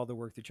guys for all the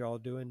work that y'all are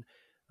doing,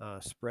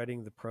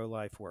 spreading the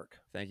pro-life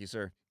work. Thank you,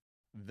 sir.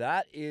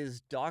 That is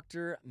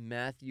Dr.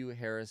 Matthew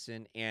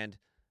Harrison. And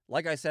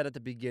like I said at the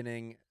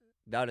beginning,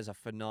 that is a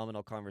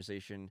phenomenal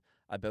conversation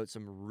about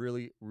some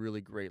really, really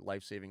great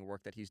life-saving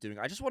work that he's doing.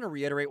 I just want to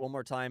reiterate one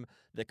more time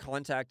the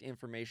contact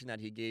information that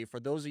he gave.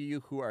 For those of you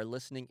who are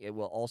listening, it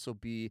will also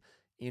be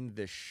in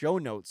the show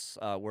notes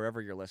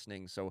wherever you're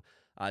listening, so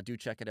do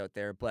check it out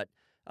there. But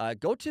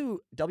go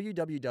to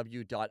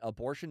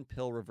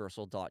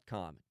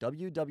www.abortionpillreversal.com,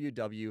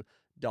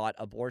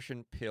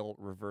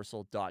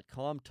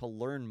 www.abortionpillreversal.com to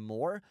learn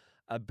more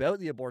about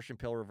the abortion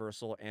pill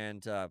reversal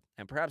and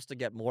perhaps to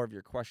get more of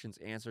your questions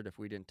answered if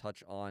we didn't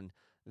touch on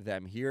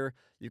them here.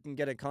 You can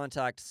get in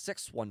contact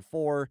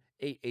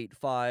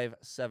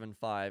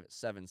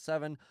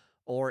 614-885-7577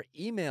 or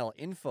email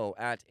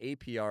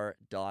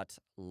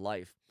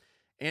info@apr.life.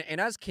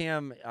 And as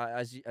Cam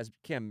as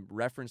Cam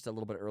referenced a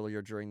little bit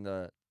earlier during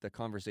the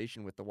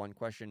conversation with the one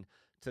question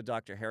to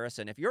Dr.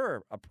 Harrison, if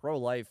you're a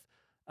pro-life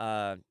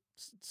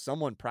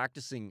someone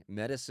practicing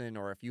medicine,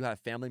 or if you have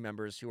family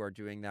members who are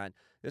doing that,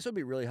 this would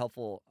be really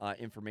helpful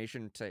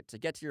information to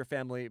get to your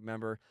family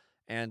member,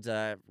 and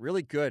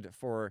really good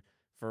for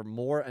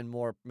more and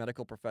more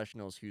medical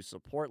professionals who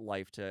support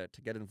life to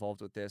get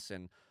involved with this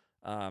and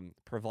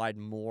provide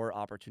more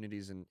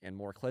opportunities and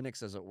more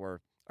clinics, as it were,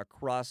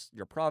 across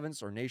your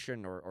province or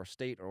nation or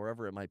state or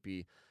wherever it might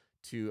be,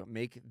 to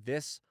make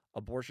this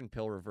abortion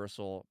pill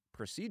reversal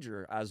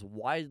procedure as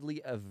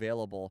widely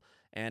available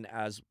and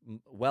as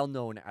well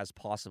known as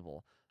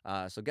possible.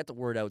 So get the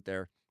word out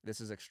there. This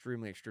is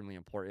extremely, extremely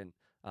important.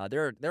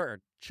 There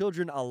are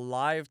children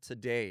alive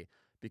today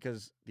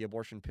because the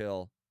abortion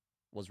pill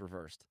was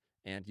reversed,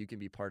 and you can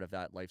be part of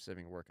that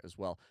life-saving work as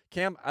well.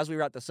 Cam, as we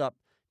wrap this up,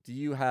 do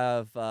you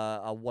have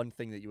one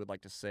thing that you would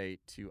like to say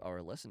to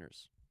our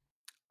listeners?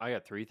 I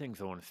got 3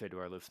 things I want to say to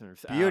our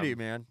listeners. Beauty,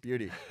 man.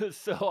 Beauty.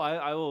 So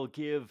I will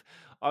give,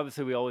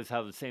 obviously we always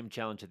have the same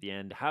challenge at the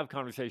end. Have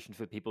conversations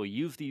with people.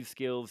 Use these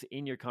skills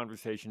in your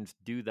conversations.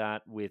 Do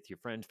that with your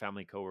friends,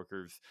 family,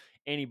 coworkers,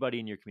 anybody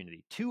in your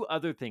community. 2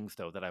 other things,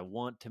 though, that I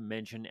want to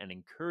mention and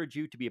encourage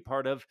you to be a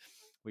part of.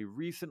 We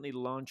recently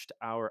launched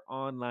our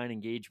online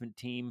engagement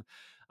team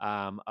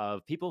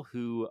of people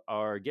who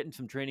are getting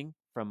some training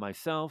from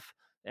myself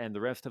and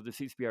the rest of the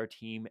CCBR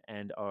team,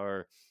 and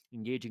are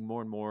engaging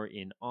more and more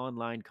in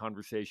online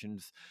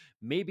conversations.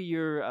 Maybe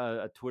you're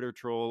a Twitter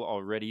troll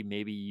already.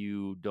 Maybe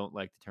you don't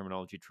like the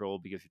terminology troll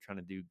because you're trying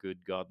to do good,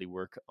 godly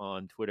work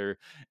on Twitter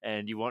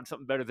and you want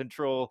something better than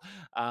troll.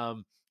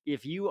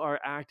 If you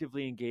are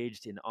actively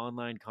engaged in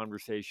online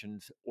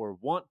conversations or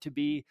want to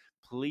be,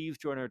 please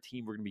join our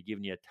team. We're going to be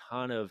giving you a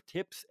ton of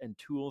tips and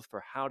tools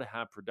for how to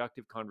have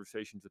productive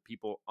conversations with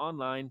people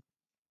online.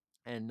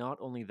 And not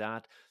only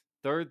that,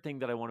 third thing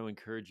that I want to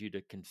encourage you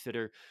to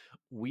consider,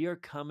 we are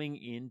coming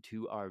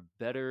into our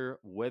better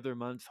weather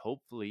months.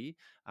 Hopefully,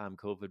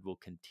 COVID will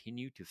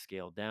continue to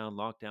scale down.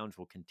 Lockdowns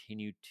will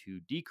continue to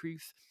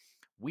decrease.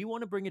 We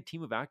want to bring a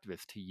team of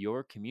activists to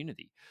your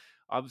community.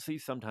 Obviously,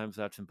 sometimes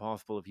that's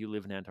impossible. If you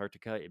live in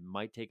Antarctica, it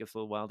might take us a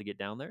little while to get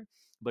down there.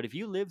 But if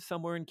you live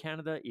somewhere in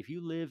Canada, if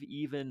you live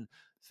even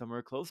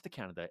somewhere close to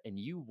Canada, and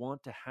you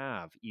want to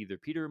have either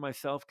Peter or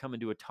myself come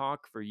and do a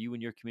talk for you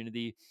and your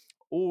community,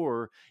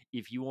 or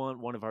if you want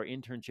one of our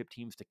internship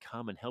teams to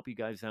come and help you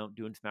guys out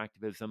doing some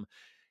activism,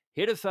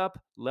 hit us up,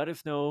 let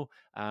us know,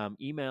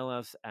 email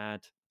us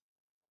at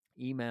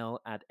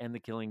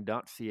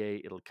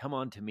endthekilling.ca. It'll come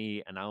on to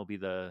me, and I'll be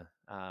the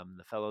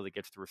fellow that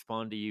gets to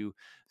respond to you.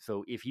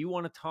 So if you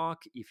want to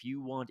talk, if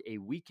you want a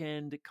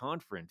weekend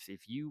conference,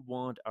 if you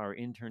want our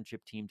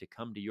internship team to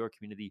come to your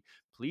community,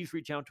 please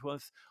reach out to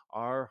us.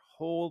 Our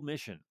whole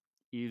mission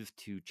is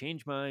to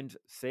change minds,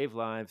 save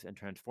lives, and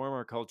transform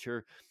our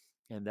culture.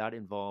 And that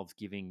involves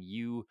giving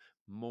you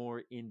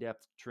more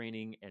in-depth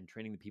training and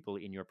training the people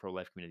in your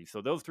pro-life community.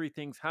 So those 3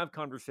 things: have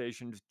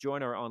conversations,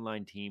 join our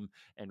online team,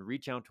 and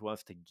reach out to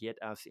us to get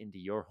us into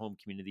your home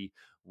community.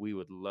 We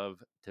would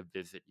love to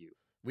visit you.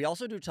 We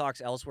also do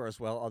talks elsewhere as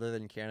well, other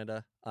than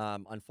Canada.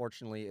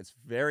 Unfortunately, it's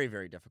very,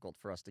 very difficult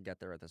for us to get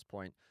there at this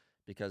point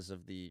because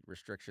of the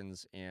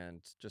restrictions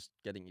and just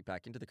getting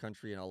back into the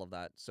country and all of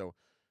that. So,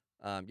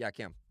 yeah,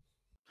 Cam.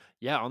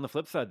 Yeah, on the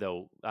flip side,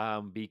 though,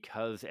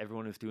 because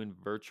everyone is doing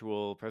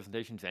virtual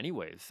presentations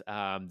anyways,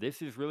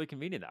 this is really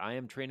convenient. I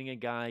am training a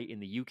guy in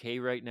the UK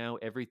right now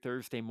every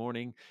Thursday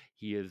morning.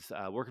 He is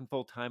working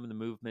full-time in the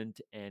movement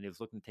and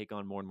is looking to take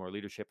on more and more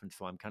leadership. And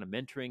so I'm kind of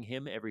mentoring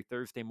him every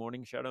Thursday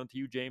morning. Shout out to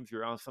you, James.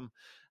 You're awesome.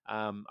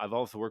 I've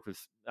also worked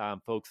with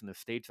folks in the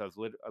States. I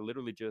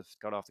literally just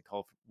got off the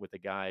call with a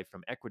guy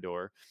from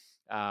Ecuador.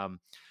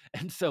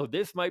 And so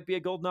this might be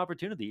a golden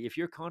opportunity. If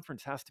your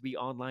conference has to be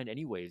online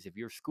anyways, if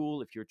your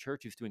school, if your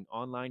church is doing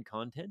online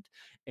content,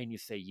 and you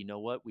say, you know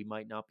what, we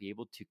might not be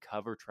able to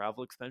cover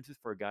travel expenses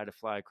for a guy to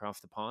fly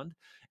across the pond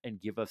and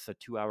give us a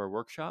 2-hour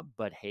workshop,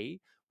 but hey,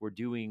 we're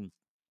doing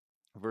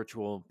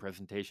virtual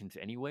presentations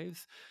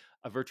anyways.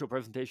 A virtual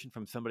presentation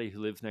from somebody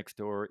who lives next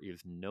door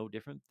is no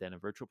different than a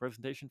virtual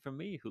presentation from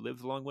me who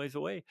lives a long ways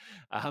away.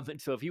 And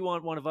so if you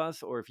want one of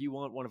us, or if you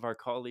want one of our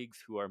colleagues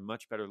who are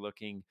much better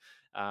looking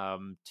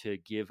to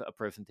give a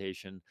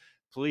presentation,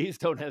 please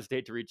don't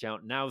hesitate to reach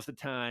out. Now's the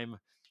time.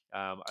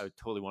 I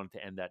totally wanted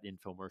to end that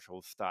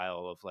infomercial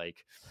style of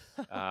like,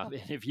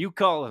 if you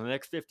call in the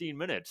next 15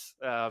 minutes,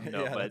 no,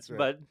 Yeah, that's right.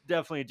 but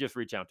definitely just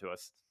reach out to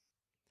us.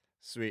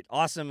 Sweet.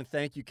 Awesome.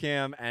 Thank you,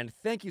 Cam. And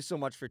thank you so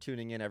much for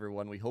tuning in,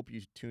 everyone. We hope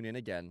you tune in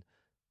again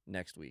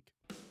next week.